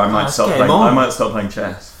basically, I might stop playing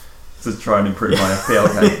chess to try and improve my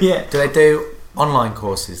FPL game. Yeah. Do they do online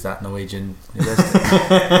courses, that Norwegian university?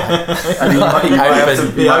 And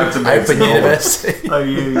Open university. Oh,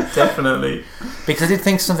 you definitely. Because I did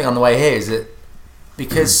think something on the way here is that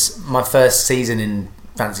because my first season in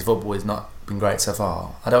fantasy football has not been great so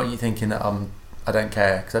far, I don't want you thinking that I don't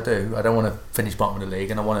care, because I do. I don't want to finish bottom of the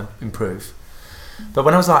league and I want to improve. But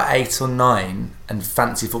when I was like 8 or 9 and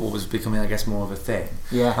fantasy football was becoming, I guess, more of a thing,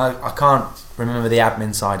 I can't remember the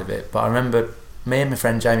admin side of it, but I remember me and my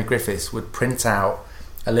friend Jamie Griffiths would print out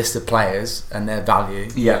a list of players and their value.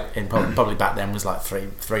 Yeah. In probably back then was like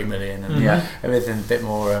 3 million and everything a bit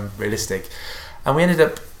more realistic. And we ended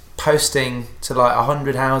up posting to like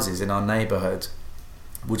 100 houses in our neighbourhood.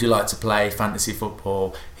 Would you like to play fantasy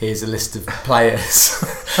football? Here's a list of players.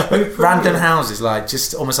 Random houses, like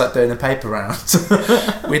just almost like doing a paper round.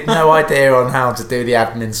 With no idea on how to do the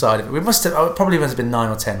admin side of it. Probably must have been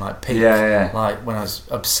 9 or 10, like peak. Yeah. Like when I was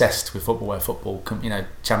obsessed with football, where football,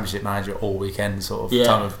 championship manager all weekend sort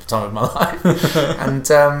of time of my life. And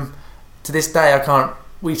to this day, I can't.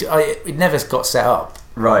 It never got set up.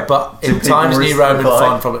 Right, but in Times New Roman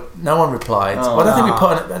font, probably no one replied.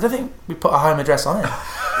 I don't think we put a home address on it.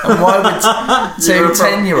 And why would two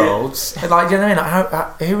 10-year-olds like? You know what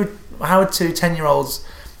I mean? How would two 10-year-olds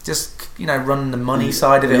just run the money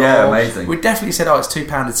side of it? Yeah, all? amazing. We definitely said, it's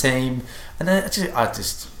 £2 a team, and then it's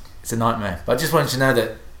a nightmare. But I just wanted to know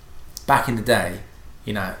that back in the day,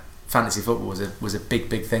 fantasy football was a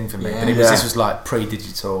big thing for me. But this was like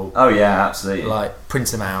pre-digital. Oh yeah, absolutely. Like print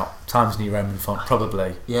them out, Times New Roman font,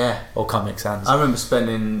 probably. Yeah. Or Comic Sans. I remember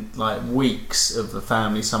spending like weeks of the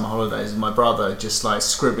family summer holidays with my brother, just like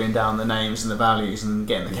scribbling down the names and the values and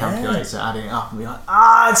getting the calculator, adding it up, and be like,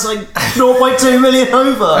 it's like 0.2 million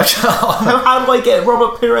over. How do I get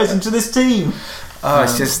Robert Pires into this team?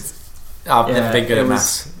 It's just I've never been good at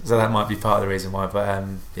maths, so that might be part of the reason why. But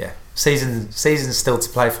Season's still to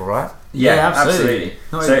play for, right? Yeah, absolutely.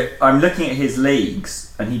 So I'm looking at his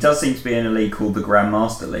leagues, and he does seem to be in a league called the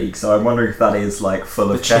Grandmaster League. So I'm wondering if that is like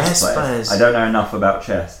full of chess players. I don't know enough about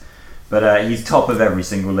chess, but he's top of every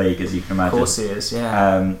single league, as you can imagine. Of course he is.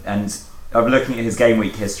 Yeah. And I'm looking at his game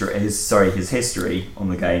week history. His history on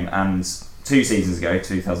the game, and 2 seasons ago,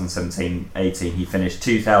 2017-18, he finished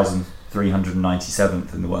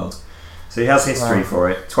 2,397th in the world. So he has history for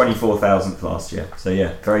it, 24,000th last year. So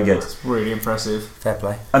yeah, very good. That's really impressive. Fair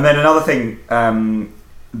play. And then another thing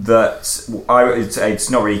it's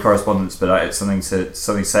not really correspondence, but it's something to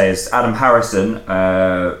say is Adam Harrison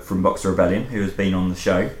from Boxer Rebellion, who has been on the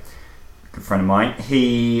show, a good friend of mine.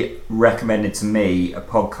 He recommended to me a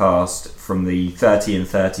podcast from the 30 and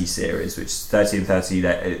 30 series, which is 30 and 30.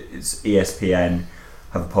 It's ESPN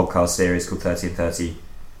have a podcast series called 30 and 30,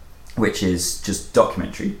 which is just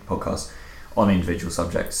documentary podcast on individual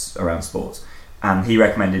subjects around sports. And he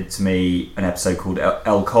recommended to me an episode called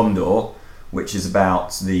El Condor, which is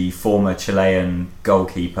about the former Chilean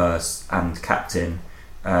goalkeeper and captain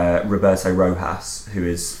Roberto Rojas, who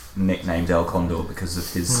is nicknamed El Condor because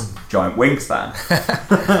of his giant wingspan,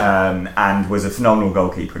 and was a phenomenal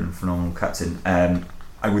goalkeeper and phenomenal captain. I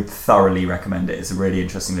would thoroughly recommend it. It's a really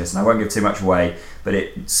interesting listen. I won't give too much away, but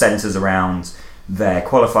it centres around their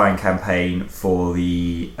qualifying campaign for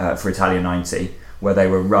Italia 90, where they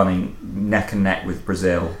were running neck and neck with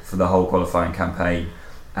Brazil for the whole qualifying campaign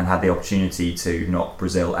and had the opportunity to knock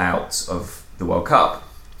Brazil out of the World Cup,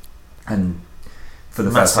 and for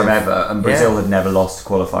the first time ever, and Brazil had never lost a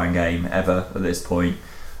qualifying game ever at this point,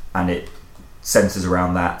 and it centres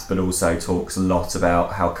around that, but also talks a lot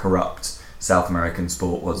about how corrupt South American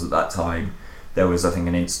sport was at that time. There was, I think,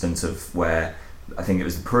 an instance of where I think it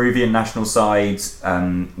was the Peruvian national side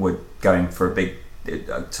were going for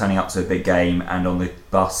turning up to a big game, and on the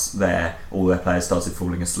bus there, all their players started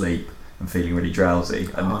falling asleep and feeling really drowsy,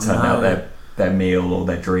 and it turned out their meal or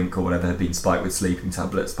their drink or whatever had been spiked with sleeping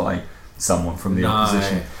tablets by someone from the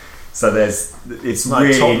opposition. So it's like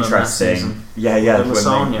really Tottenham interesting. The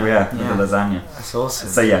lasagna. The lasagna. That's awesome.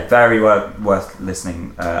 So yeah, very worth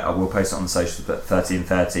listening. I will post it on the socials, but 30 and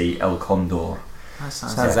 30 El Condor. That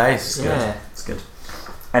sounds ace. It's good.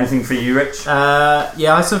 Anything for you, Rich?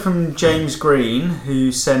 Yeah, I saw from James Green,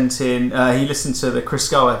 who sent in. He listened to the Chris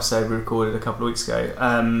Skull episode we recorded a couple of weeks ago,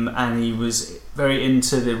 and he was very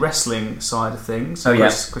into the wrestling side of things. Oh,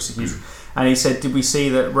 Chris is huge. And he said, did we see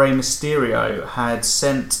that Rey Mysterio had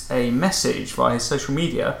sent a message via his social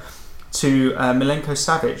media to Milenko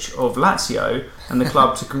Savic of Lazio and the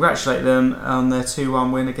club to congratulate them on their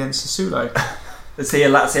 2-1 win against Sassuolo? Is he a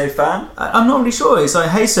Lazio fan? I'm not really sure. He's like,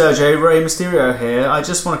 hey Sergio, Rey Mysterio here. I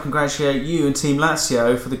just want to congratulate you and Team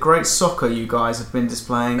Lazio for the great soccer you guys have been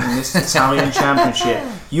displaying in this Italian championship.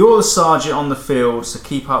 You're the sergeant on the field, so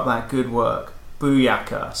keep up that good work.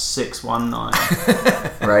 Booyaka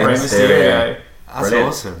 619. Rey Mysterio. That's Brilliant.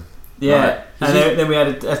 awesome. Yeah, Right. and then we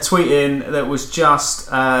had a tweet in that was just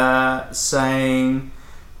saying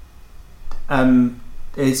someone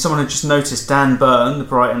had just noticed Dan Burn, the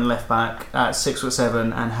Brighton left back, at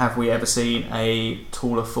 6'7", and have we ever seen a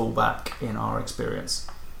taller fullback in our experience?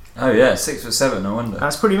 Oh yeah, 6'7", no wonder.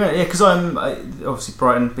 That's pretty much, yeah, because obviously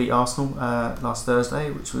Brighton beat Arsenal last Thursday,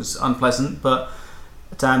 which was unpleasant, but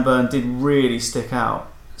Dan Burn did really stick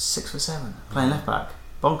out. 6'7", playing left back,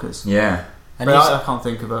 bonkers. Yeah. And But I can't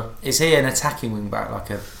think of a. is he an attacking wing back,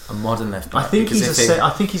 like a modern left back? I think Because I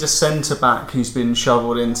think he's a centre back who's been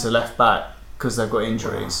shoveled into left back because they've got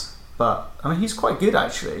injuries. But I mean, he's quite good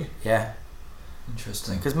actually. Yeah,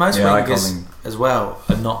 Interesting. because most I can't wingers think- as well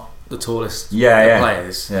are not the tallest Yeah.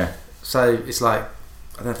 players. Yeah. So it's like,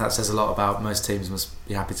 I don't know if that says a lot about most teams must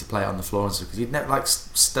be happy to play it on the floor and stuff, because you'd never, like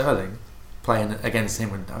Sterling playing against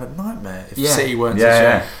him would have a nightmare if City weren't such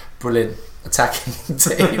a brilliant attacking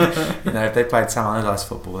team. You know, if they played Sam Allardyce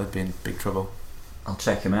football, they'd be in big trouble. I'll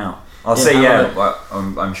check him out. I'll Yeah, see. have a Well,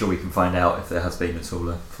 I'm sure we can find out if there has been a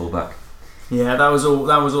taller fullback. Yeah, that was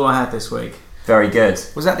all I had this week. Very good.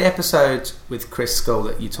 Was that the episode with Chris Skull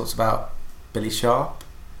that you talked about Billy Sharp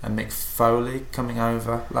and Mick Foley coming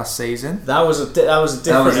over last season? That was a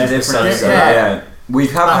different episode. Yeah. We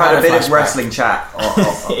have I've had had a a bit of flashback. wrestling chat.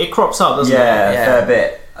 It crops up, doesn't Yeah, it? Yeah. a fair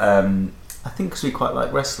bit. I think because we quite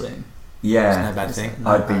like wrestling. Yeah, It's no bad thing.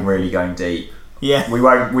 I've been really going deep. Yeah. We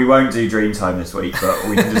won't do Dreamtime this week, but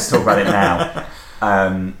we can just talk about it now.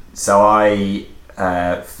 So I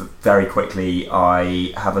very quickly,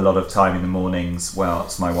 I have a lot of time in the mornings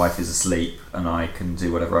whilst my wife is asleep, and I can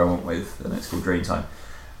do whatever I want with, and it's called Dreamtime.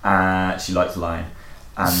 She likes lying,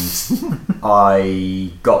 and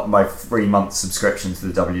I got my 3-month subscription to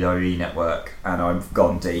the WWE Network, and I've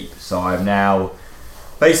gone deep. So I'm now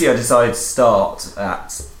basically, I decided to start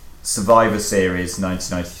at Survivor Series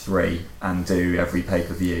 1993 and do every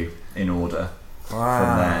pay-per-view in order from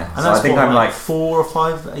there. And So that's I think what, I'm like 4 or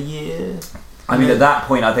 5 a year. I mean, at that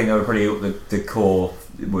point, I think they were pretty. The core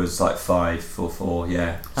was like 5 or 4,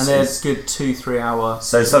 yeah. And there's good 2-3 hour.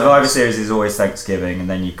 So Survivor Series is always Thanksgiving, and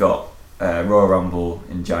then you've got Royal Rumble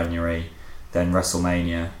in January, then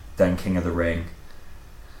WrestleMania, then King of the Ring.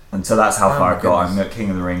 And so that's how far I've got. I'm at King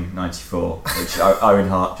of the Ring 94, which Owen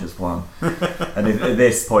Hart just won. And at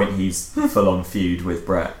this point, he's full on feud with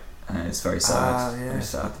Brett. And it's very sad. Very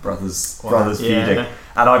sad. The brothers feuding.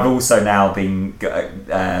 And I've also now been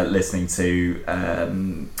listening to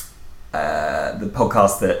the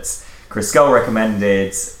podcast that Chris Skull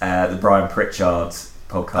recommended, the Brian Pritchard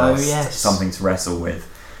podcast, Something to Wrestle With,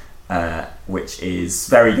 which is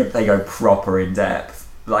very good. They go proper in depth.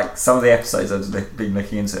 Like, some of the episodes I've been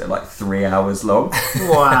looking into are like 3 hours long.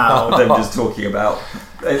 Wow. Them just talking about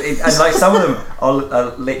and like some of them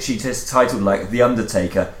are literally just titled like The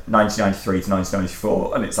Undertaker 1993 to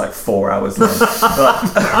 1994, and it's like 4 hours long.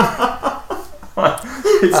 But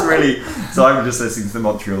it's really, so I'm just listening to the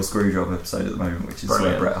Montreal Screwjob episode at the moment, which is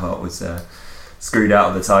where Bret Hart was screwed out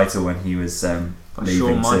of the title when he was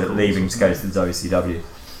leaving to go to the WCW.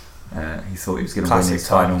 He thought he was going to win his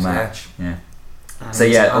final match. Yeah. So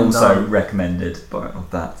also recommended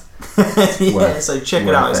of that. So check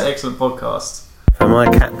it out. It's an excellent podcast. For my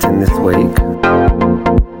captain this week, who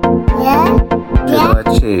do I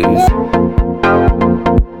choose?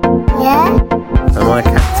 For my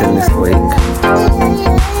captain this week, who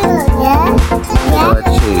do I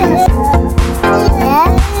choose?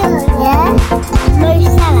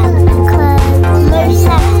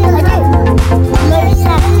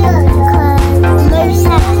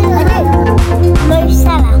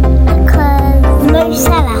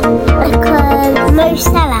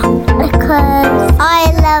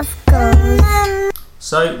 I love goals.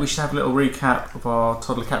 So we should have a little recap of our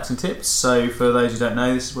toddler captain tips. So for those who don't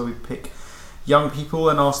know, this is where we pick young people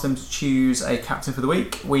and ask them to choose a captain for the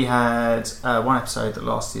week. We had one episode that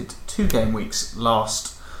lasted 2 game weeks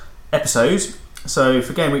last episode. So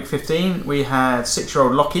for game week 15, we had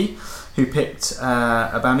 6-year-old Lockie, who picked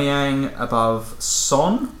Aubameyang above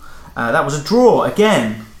Son. That was a draw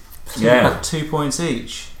again. Yeah. 2 points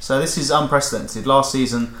each. So this is unprecedented. Last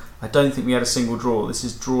season, I don't think we had a single draw. This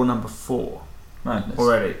is draw number 4 Madness.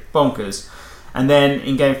 already. Bonkers. And then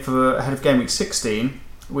ahead of game week 16,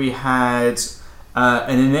 we had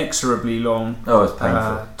an inexorably long It's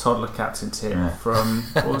painful. toddler captain tip from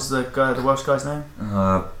what was the Welsh guy's name?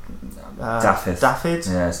 Daffyd. Daffyd?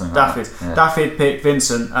 Yeah, something Daffyd. like that. Yeah. Daffyd picked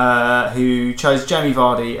Vincent, who chose Jamie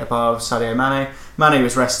Vardy above Sadio Mane. Mane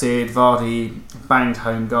was rested. Vardy banged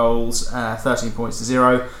home goals, 13 points to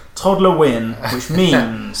 0. Toddler win, which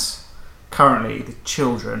means currently the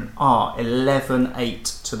children are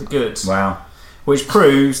 11-8 to the good. Wow. Which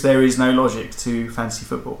proves there is no logic to fantasy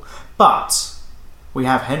football. But we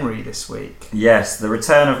have Henry this week. Yes, the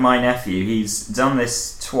return of my nephew. He's done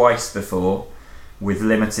this twice before with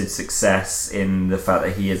limited success in the fact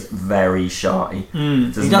that he is very shy.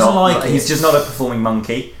 He doesn't like it. He's just not a performing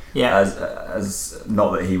monkey. Yeah. As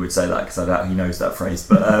not that he would say that because I doubt he knows that phrase,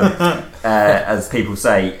 but as people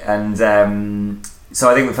say. And so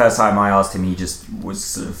I think the first time I asked him, he just was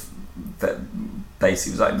sort of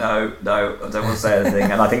basically was like, no, I don't want to say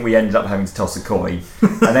anything. And I think we ended up having to toss a coin.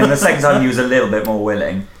 And then the second time he was a little bit more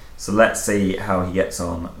willing. So let's see how he gets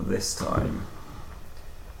on this time.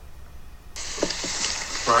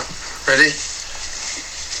 Right, ready?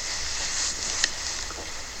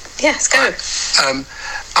 Yeah, let's go.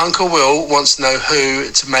 Uncle Will wants to know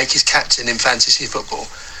who to make his captain in fantasy football.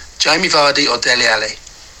 Jamie Vardy or Dele Alli?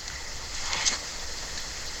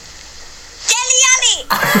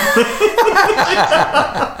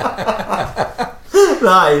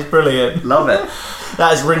 That is brilliant. Love it.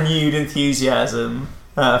 That is renewed enthusiasm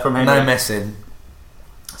from Henry. No messing.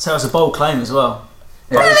 So it's a bold claim as well.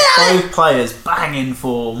 Yeah. Both players bang in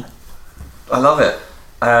form. I love it.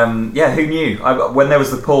 Who knew? When there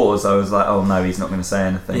was the pause, I was like, "Oh no, he's not going to say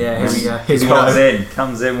anything." Yeah, here we go. He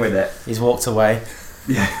comes in with it. He's walked away.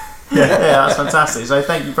 Yeah, that's fantastic. So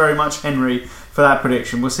thank you very much, Henry, for that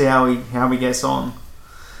prediction. We'll see how he gets on.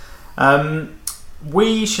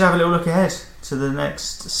 We should have a little look ahead to the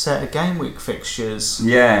next set of game week fixtures.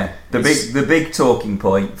 Yeah, the big talking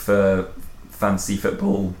point for fantasy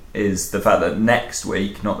football is the fact that next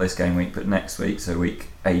week, not this game week, but next week, so week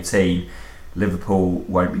 18, Liverpool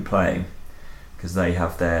won't be playing because they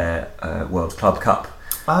have their World Club Cup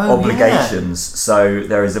obligations. Yeah. So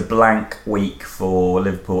there is a blank week for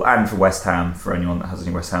Liverpool and for West Ham, for anyone that has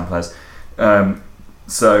any West Ham players.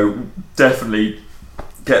 So definitely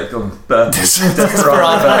get on It's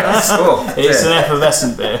an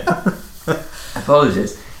effervescent beer.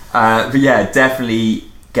 Apologies. But yeah, definitely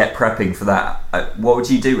get prepping for that. What would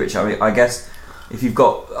you do, Rich? I mean, I guess if you've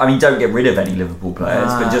got, don't get rid of any Liverpool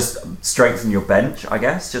players, but just strengthen your bench. I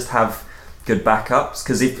guess just have good backups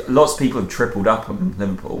because if lots of people have tripled up on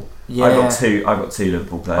Liverpool. Yeah. I've got two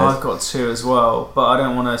Liverpool players. I've got 2 as well, but I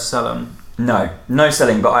don't want to sell them. No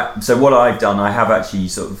selling. But so what I've done, I have actually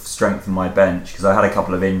sort of strengthened my bench because I had a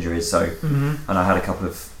couple of injuries. So and I've got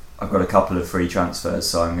a couple of free transfers.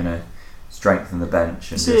 So I'm going to strengthen the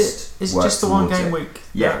bench and Is it just the one game week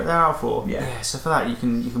they're out for? Yeah. So for that you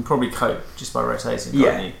can probably cope just by rotating,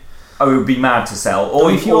 can't you? I would be mad to sell, or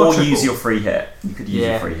if you use your free hit. You could use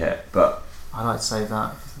your free hit, but I'd like to save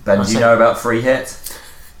that. Ben, do you know about free hit?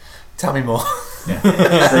 Tell me more. Yeah.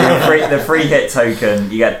 So the free hit token,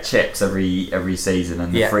 you get chips every season,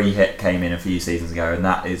 and the free hit came in a few seasons ago, and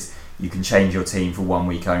that is you can change your team for 1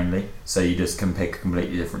 week only. So you just can pick a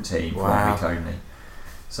completely different team for 1 week only.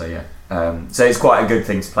 So yeah. So it's quite a good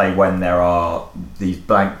thing to play when there are these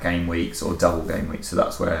blank game weeks or double game weeks. So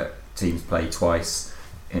that's where teams play twice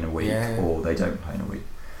in a week, or they don't play in a week.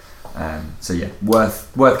 So yeah, worth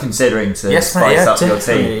considering to spice up your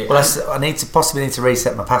team. Well, I need to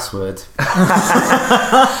reset my password.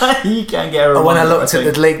 You can get a reminder. When I looked at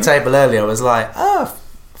the league table earlier, I was like,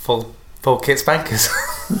 full kit spankers.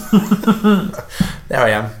 There I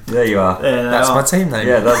am. There you are. That's my team name.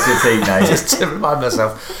 Yeah, that's your team name. Just to remind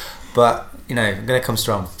myself. But I'm going to come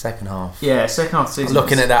strong second half. Yeah, second half season.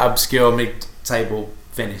 Looking at that obscure mid-table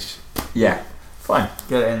finish. Yeah, fine.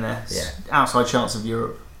 Get it in there. Yeah. Outside chance of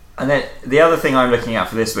Europe. And then the other thing I'm looking at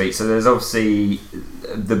for this week, so there's obviously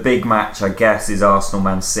the big match, I guess, is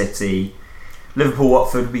Arsenal-Man City.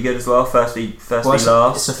 Liverpool-Watford would be good as well, firstly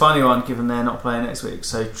last. It's a funny one given they're not playing next week,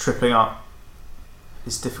 so tripling up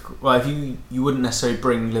is difficult. Well, if you wouldn't necessarily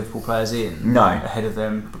bring Liverpool players in ahead of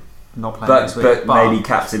them not playing next week. But maybe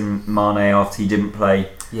Captain Mane after he didn't play.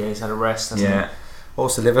 Yeah, he's had a rest, hasn't he?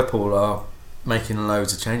 Also, Liverpool are making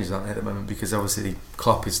loads of changes, aren't they, at the moment? Because obviously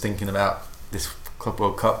Klopp is thinking about this Club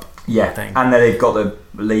World Cup. Yeah, thing. and then they've got the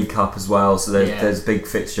League Cup as well, so Yeah. there's a big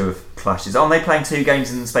fixture of clashes. Aren't they playing 2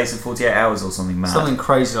 games in the space of 48 hours or something mad? Something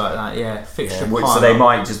crazy like that, yeah. Fixture So they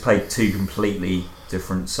might just play 2 completely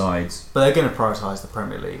different sides. But they're going to prioritise the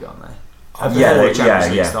Premier League, aren't they? Yeah, Before the Champions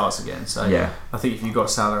League yeah. starts again. So Yeah. I think if you've got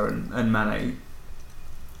Salah and Mane,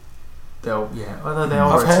 although they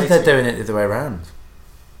are I've heard they're rotating. doing it the other way around.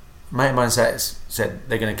 A mate of mine said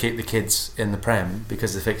they're going to keep the kids in the Prem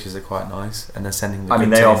because the fixtures are quite nice, and they're sending the I mean,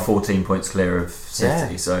 good they are team. 14 points clear of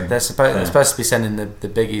City, so they're supposed to be sending the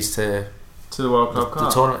biggies to the World Club the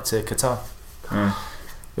Cup. tournament to Qatar, Yeah.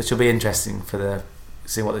 which will be interesting for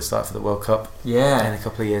see what they start for the World Cup in Yeah. a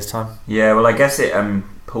couple of years' time. Yeah, well, I guess it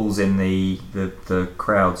pulls in the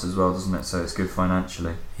crowds as well, doesn't it? So it's good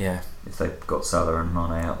financially Yeah, if they've got Salah and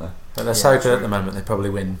Mane out there. but they're Yeah, so good true. at the moment. They probably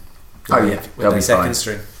win. Oh, the yeah, league with they'll their be second fine.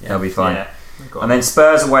 string. Yeah. They'll be fine. Yeah. They've got- And then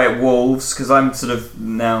Spurs away at Wolves, because I'm sort of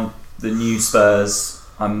now the new Spurs.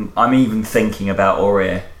 I'm even thinking about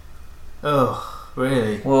Aurier. Oh,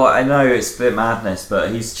 really? Well, I know it's a bit madness, but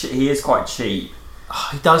he is quite cheap. Oh,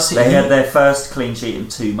 he does. They had their first clean sheet in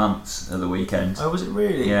 2 months at the weekend. Oh, was it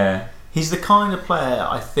really? Yeah. He's the kind of player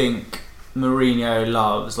I think Mourinho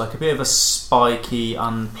loves, like a bit of a spiky,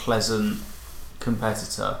 unpleasant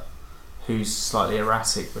competitor who's slightly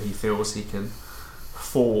erratic, but he feels he can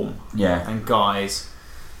form Yeah. and guide.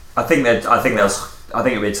 I think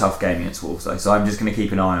it'll be a tough game against Wolves though, so I'm just going to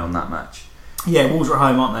keep an eye on that match. Yeah, Wolves are at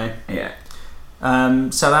home, aren't they? Yeah.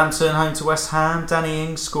 Southampton home to West Ham. Danny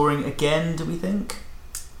Ings scoring again, do we think?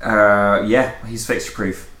 Yeah, he's fixture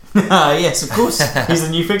proof. Yes, of course. He's the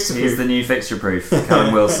new fixture He's proof. the new fixture proof.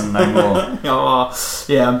 Callum Wilson, no more. Oh,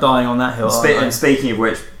 yeah, I'm dying on that hill. And speaking of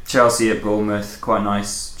which, Chelsea at Bournemouth, quite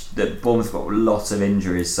nice. That Bournemouth got a lot of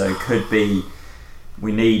injuries, so could be.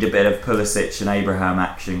 We need a bit of Pulisic and Abraham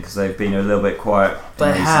action because they've been a little bit quiet in They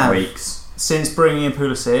recent have. weeks. Since bringing in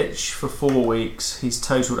Pulisic for 4 weeks, he's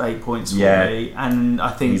totaled 8 points for me, and I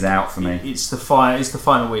think He's out for me. It's the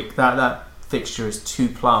final week. That fixture is too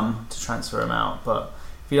plumb to transfer him out. But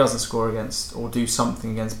if he doesn't score against or do something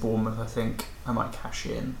against Bournemouth, I think I might cash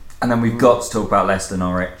in. And then we've got to talk about Leicester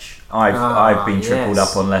Norwich. I've been tripled yes.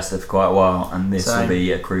 up on Leicester for quite a while, and this Same. will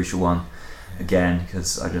be a crucial one again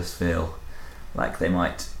because I just feel like they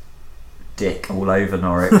might dick all over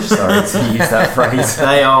Norwich. Sorry to use that phrase.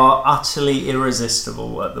 They are utterly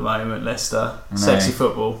irresistible at the moment, Leicester. I know. Sexy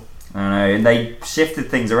football. I know, and they shifted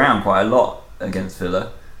things around quite a lot against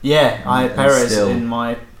Villa. Yeah, I had And Perez still- in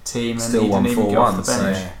my team, and still he didn't even get off 1-4-1, the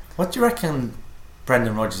bench. so- What do you reckon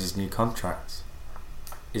Brendan Rodgers' new contract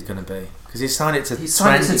is going to be? Because he signed it to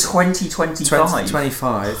 2025.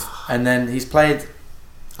 2025, and then he's played.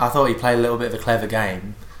 I thought he played a little bit of a clever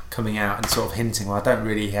game, coming out and sort of hinting, well, I don't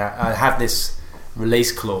really I have this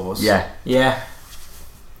release clause. Yeah.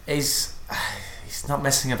 He's not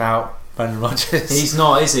messing about, Brendan Rodgers. He's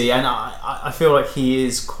not, is he? And I feel like he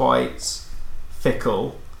is quite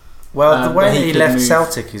fickle. Well, the but way he he could left move-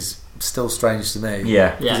 Celtic is still strange to me.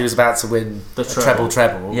 Yeah. Because he was about to win The a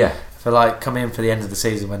treble. Yeah. For like coming in for the end of the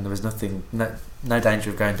season when there was nothing, no danger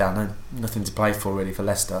of going down, nothing to play for really for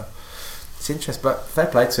Leicester. It's interesting, but fair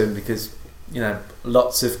play to him because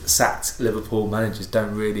lots of sacked Liverpool managers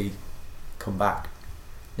don't really come back.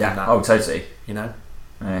 Yeah. That. Oh, totally. Yeah.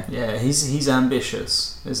 Yeah, he's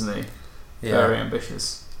ambitious, isn't he? Yeah. Very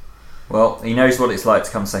ambitious. Well, he knows what it's like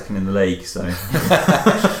to come second in the league, so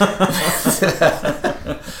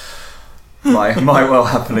might well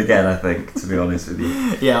happen again. I think, to be honest with you.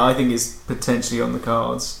 Yeah, I think it's potentially on the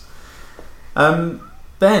cards. Ben,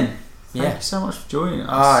 thank Yeah. you so much for joining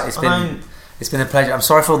us. It's been a pleasure. I'm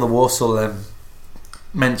sorry for all the Walsall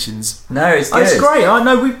mentions. No, it's good. It's great. I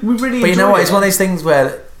know we really. But you know enjoyed what? it. It's one of these things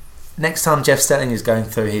where next time Jeff Stelling is going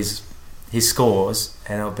through his scores,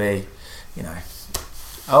 and it'll be,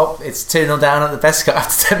 it's 2-0 down at the best cut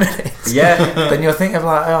after 10 minutes. Yeah. Then you'll think of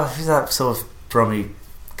like, who's that sort of brummy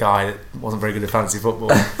guy that wasn't very good at fantasy football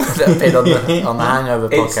that appeared on the Hangover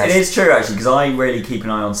podcast. It is true actually because I really keep an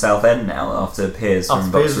eye on Southend now after Piers from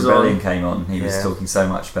After Box Piers was Rebellion on. came on. He was Yeah. talking so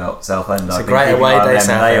much about Southend. It's I've a been great keeping away an eye on day,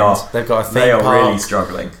 them, and Southend. They've got a theme they are park, really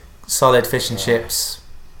struggling. solid fish and chips.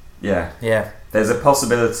 Yeah. Yeah. There's a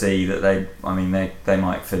possibility that they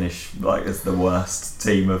might finish like as the worst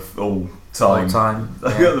team of all time.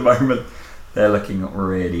 At Yeah. the moment, they're looking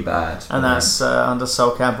really bad. And that's under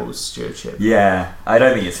Sol Campbell's stewardship. Yeah, I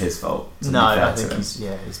don't think it's his fault. to be No, fair I to think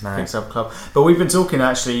him. he's mad. picks up a club. But we've been talking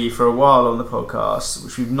actually for a while on the podcast,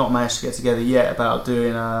 which we've not managed to get together yet, about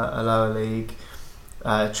doing a lower league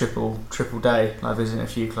triple day, like visiting a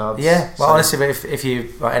few clubs. Yeah. Well, So- honestly, if you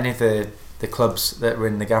like any of the clubs that were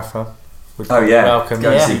in the Gaffer, would Oh, yeah. welcome Go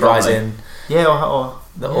and you see guys Bromley. in. Yeah, or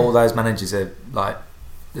All those managers are like,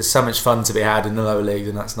 there's so much fun to be had in the lower leagues,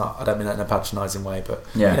 and that's not, I don't mean that in a patronising way, but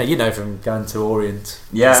you know from going to Orient.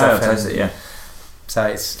 Totally, yeah. So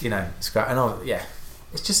it's, it's great, and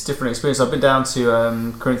it's just a different experience. I've been down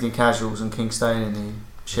to Corinthian Casuals and King Staying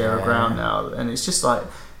share a ground now, and it's just like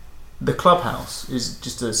the clubhouse is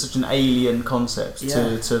just such an alien concept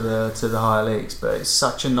to the higher leagues, but it's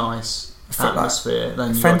such a nice atmosphere.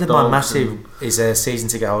 A friend of mine, Matthew, is a season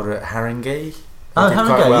ticket holder at Haringey.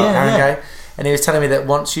 Haringey. And he was telling me that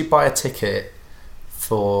once you buy a ticket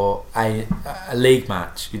for a league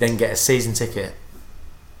match, you then get a season ticket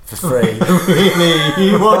for free.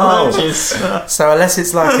 Really? What matches? So unless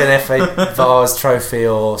it's like an FA Vase trophy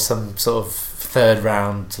or some sort of third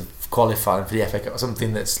round to qualifying for the FA Cup or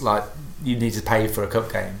something that's like you need to pay for a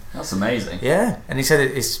cup game. That's amazing. Yeah, and he said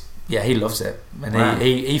it's he loves it, and wow.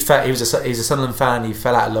 he's a Sunderland fan. He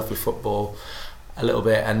fell out of love with football a little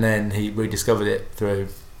bit, and then he rediscovered it through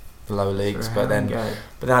the lower leagues. But then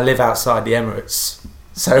I live outside the Emirates,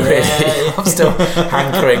 so really I'm still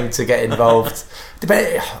hankering to get involved.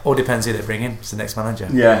 All depends who they bring in as the next manager.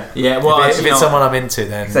 Yeah. Well, if it's someone I'm into,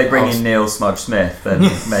 then if they bring in Neil Smudge Smith, then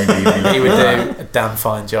maybe he would do a damn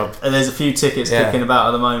fine job. And there's a few tickets kicking about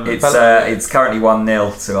at the moment. It's currently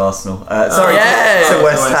 1-0 to Arsenal. To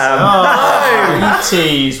West Ham. Oh, you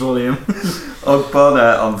tease, William.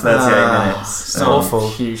 Ogbonna on 38 minutes. It's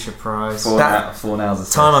awful. Huge surprise. 4 now.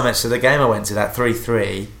 Time I mentioned the game I went to, that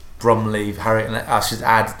 3-3 Bromley Harrogate. I should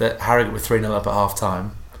add that Harrogate were 3-0 up at half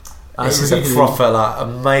time. This is a proper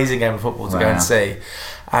amazing game of football to go and see.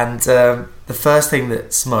 And the first thing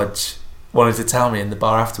that Smudge wanted to tell me in the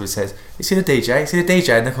bar afterwards says, "You see the DJ? You see the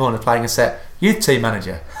DJ in the corner playing a set? Youth team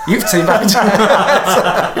manager. Youth team manager."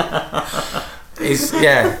 His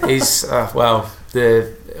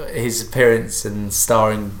appearance and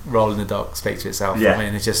starring role in the doc speaks for itself. I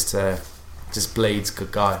mean, it just bleeds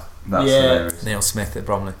good guy. That's hilarious. Neil Smith at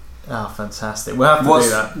Bromley. Oh, fantastic. We'll have to do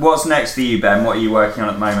that. What's next for you, Ben? What are you working on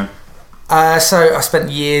at the moment? So I spent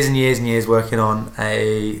years and years and years working on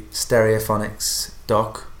a stereophonics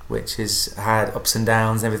doc, which has had ups and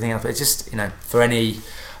downs and everything else. But it's just, for any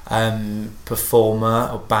performer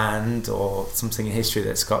or band or something in history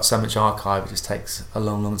that's got so much archive, it just takes a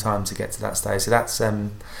long, long time to get to that stage. So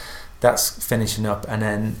that's finishing up, and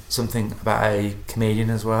then something about a comedian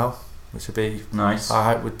as well, which would be nice.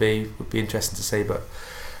 I hope would be interesting to see, but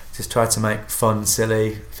just try to make fun,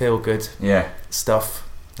 silly, feel good stuff.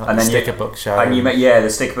 Like and the sticker book show. And you the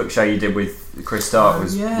sticker book show you did with Chris Stark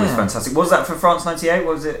was fantastic. Was that for France '98?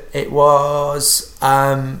 What was it? It was.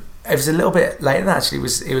 It was a little bit later than that, actually.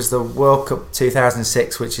 It was the World Cup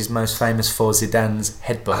 2006, which is most famous for Zidane's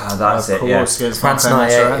headbutt. Ah, that's it. Yeah. France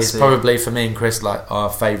 '98 is probably for me and Chris like our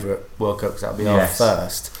favourite World Cup because that'll be our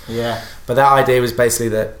first. Yeah. But that idea was basically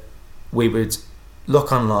that we would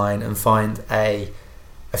look online and find a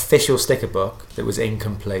official sticker book that was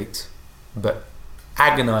incomplete, but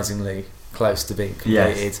agonisingly close to being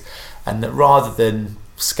completed, and that rather than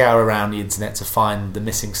scour around the internet to find the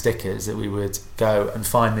missing stickers, that we would go and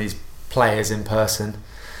find these players in person.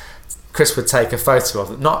 Chris would take a photo of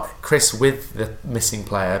them, not Chris with the missing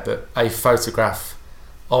player, but a photograph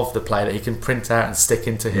of the player that he can print out and stick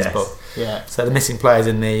into his book. Yeah. So the missing players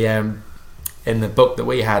in the book that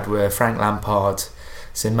we had were Frank Lampard,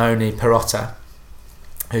 Simone Perotta,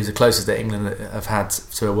 who's the closest that England have had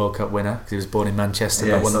to a World Cup winner because he was born in Manchester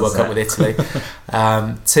but won the World Cup with Italy. 2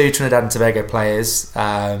 Trinidad and Tobago players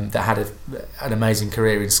that had an amazing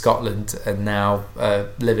career in Scotland and now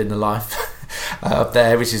living the life up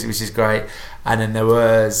there, which is great. And then there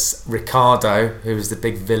was Ricardo, who was the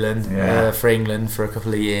big villain for England for a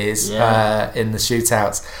couple of years in the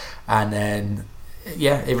shootouts. And then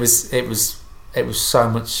it was so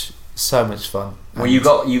much fun. Well, you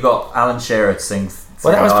got Alan Shearer to sing.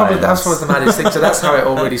 Well, that was the maddest thing. So that's how it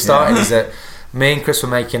all really started. Is that me and Chris were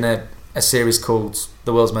making a series called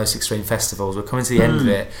The World's Most Extreme Festivals. We're coming to the end of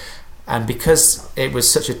it, and because it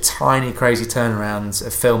was such a tiny, crazy turnaround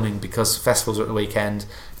of filming, because festivals are at the weekend,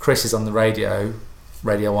 Chris is on the Radio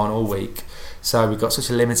 1 all week. So we've got such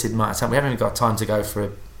a limited amount of time. We haven't even got time to go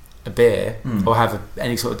for a beer or have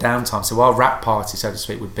any sort of downtime. So our wrap party, so to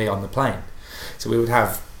speak, would be on the plane. So we would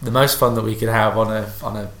have the most fun that we could have on a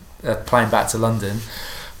plane back to London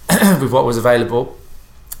with what was available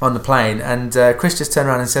on the plane. And Chris just turned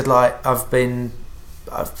around and said, I've kind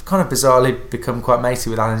of bizarrely become quite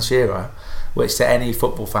matey with Alan Shearer, which to any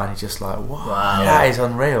football fan is just like, wow, that is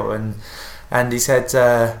unreal. And he said,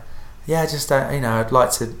 I'd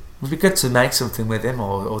like to, it would be good to make something with him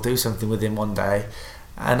or do something with him one day.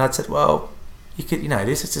 And I said, well, you could,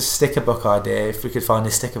 this is a sticker book idea. If we could find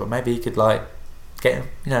this sticker book, maybe you could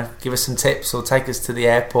give us some tips or take us to the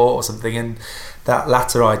airport or something. And that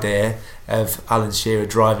latter idea of Alan Shearer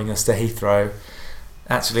driving us to Heathrow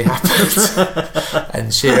actually happened.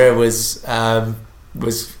 And Shearer was talk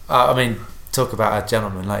about a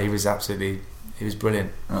gentleman. Like, he was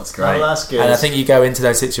brilliant. That's great. Oh, that's good. And I think you go into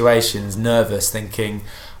those situations nervous, thinking,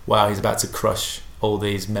 wow, he's about to crush all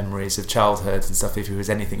these memories of childhood and stuff if he was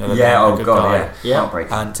anything other than a good guy. Yeah.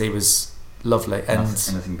 Heartbreaking. And he was lovely, and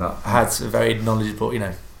anything but. had a very knowledgeable, he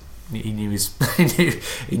knew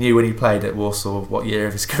he knew when he played at Walsall what year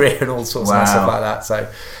of his career and all sorts of stuff like that. So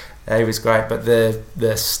he was great. But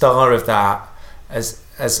the star of that, as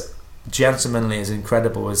gentlemanly, as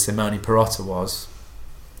incredible as Simone Perotta was,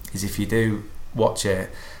 is, if you do watch it,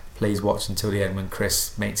 please watch until the end when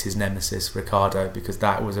Chris meets his nemesis Ricardo, because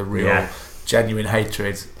that was a real genuine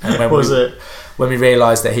hatred. And when we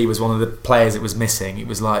realised that he was one of the players it was missing, it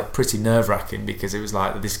was like pretty nerve-wracking, because it was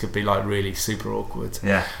like this could be like really super awkward.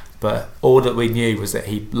 Yeah. But all that we knew was that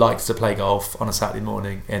he liked to play golf on a Saturday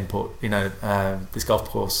morning in this golf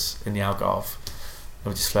course in the Algarve,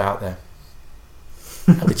 and we just flew out there.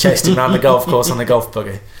 And we chased him around the golf course on the golf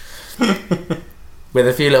buggy with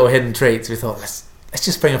a few little hidden treats. We thought, let's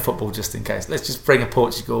just bring a football just in case. Let's just bring a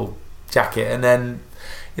Portugal jacket. And then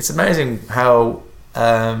it's amazing how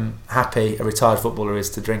happy a retired footballer is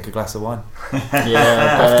to drink a glass of wine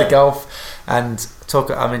after golf and talk.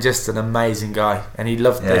 Just an amazing guy, and he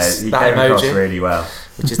loved that emoji really well,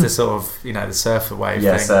 which is the sort of the surfer wave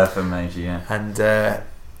thing. Surfer emoji, and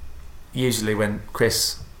usually when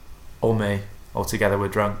Chris or me or together we're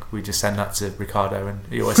drunk, we just send that to Ricardo, and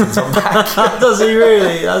he always sends it back. Does he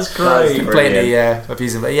really? That's great. Completely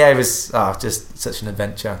abusing, but it was just such an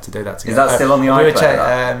adventure to do that together. Is that still on the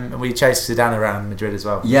iPlayer? We chased Zidane around Madrid as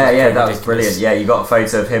well. That was brilliant. Yeah, you got a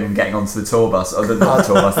photo of him getting onto the tour bus, or not the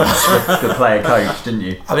tour bus, the player coach, didn't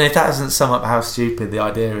you? I mean, if that doesn't sum up how stupid the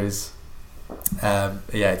idea is,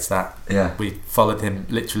 it's that. Yeah. We followed him,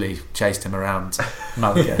 literally chased him around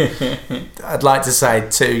Malaga. I'd like to say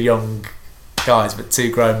 2 young guys, but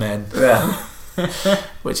 2 grown men. Yeah.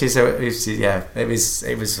 Which is it was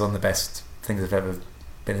one of the best things I've ever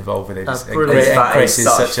been involved with. That's brilliant. And Chris is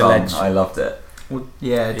such a legend. I loved it. Well,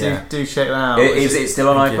 do check that out. Is it still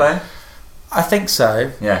on iPlayer? I think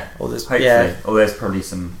so. Yeah. Hopefully. Or there's probably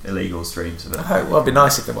some illegal streams of it. It'd be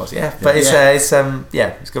nice if there was. Yeah. But it's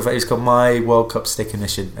good. It's called My World Cup Sticker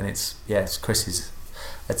Mission, and it's Chris's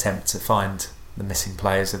attempt to find the missing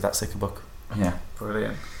players of that sticker book. Yeah.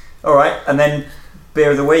 Brilliant. All right, and then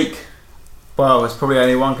beer of the week. Well, there's probably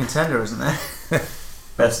only one contender, isn't there?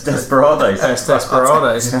 Best Desperados. Best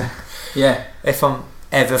Desperados. Yeah. If I'm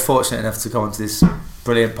ever fortunate enough to come onto this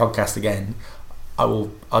brilliant podcast again,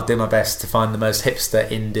 I'll do my best to find the most hipster,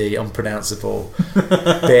 indie, unpronounceable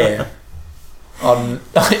beer in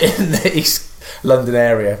the East London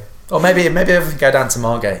area, or maybe I can go down to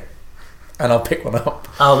Margate and I'll pick one up.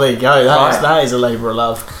 Oh, there you go. That is a labour of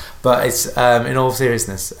love. But it's in all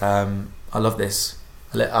seriousness, I love this.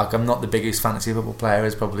 I'm not the biggest fantasy football player,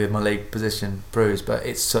 as probably my league position proves, but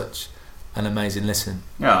it's such an amazing listen.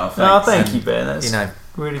 Thank you, Ben. That's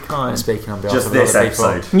really kind. Speaking on behalf just of this other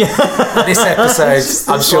episode. People. This episode,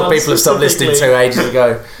 I'm sure people have stopped listening to ages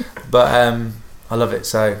ago, but I love it.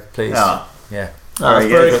 So please, That's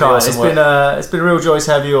very kind. It's been a real joy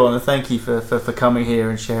to have you on, and thank you for coming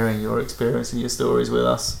here and sharing your experience and your stories with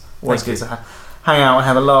us. Always good to hang out and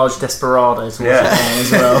have a large desperado to watch it on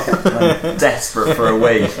as well. I'm desperate for a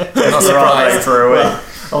wee. Desperado for a wee.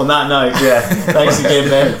 On that note, thanks again,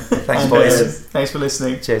 Ben. Thanks, boys. Thanks for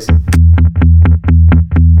listening. Cheers.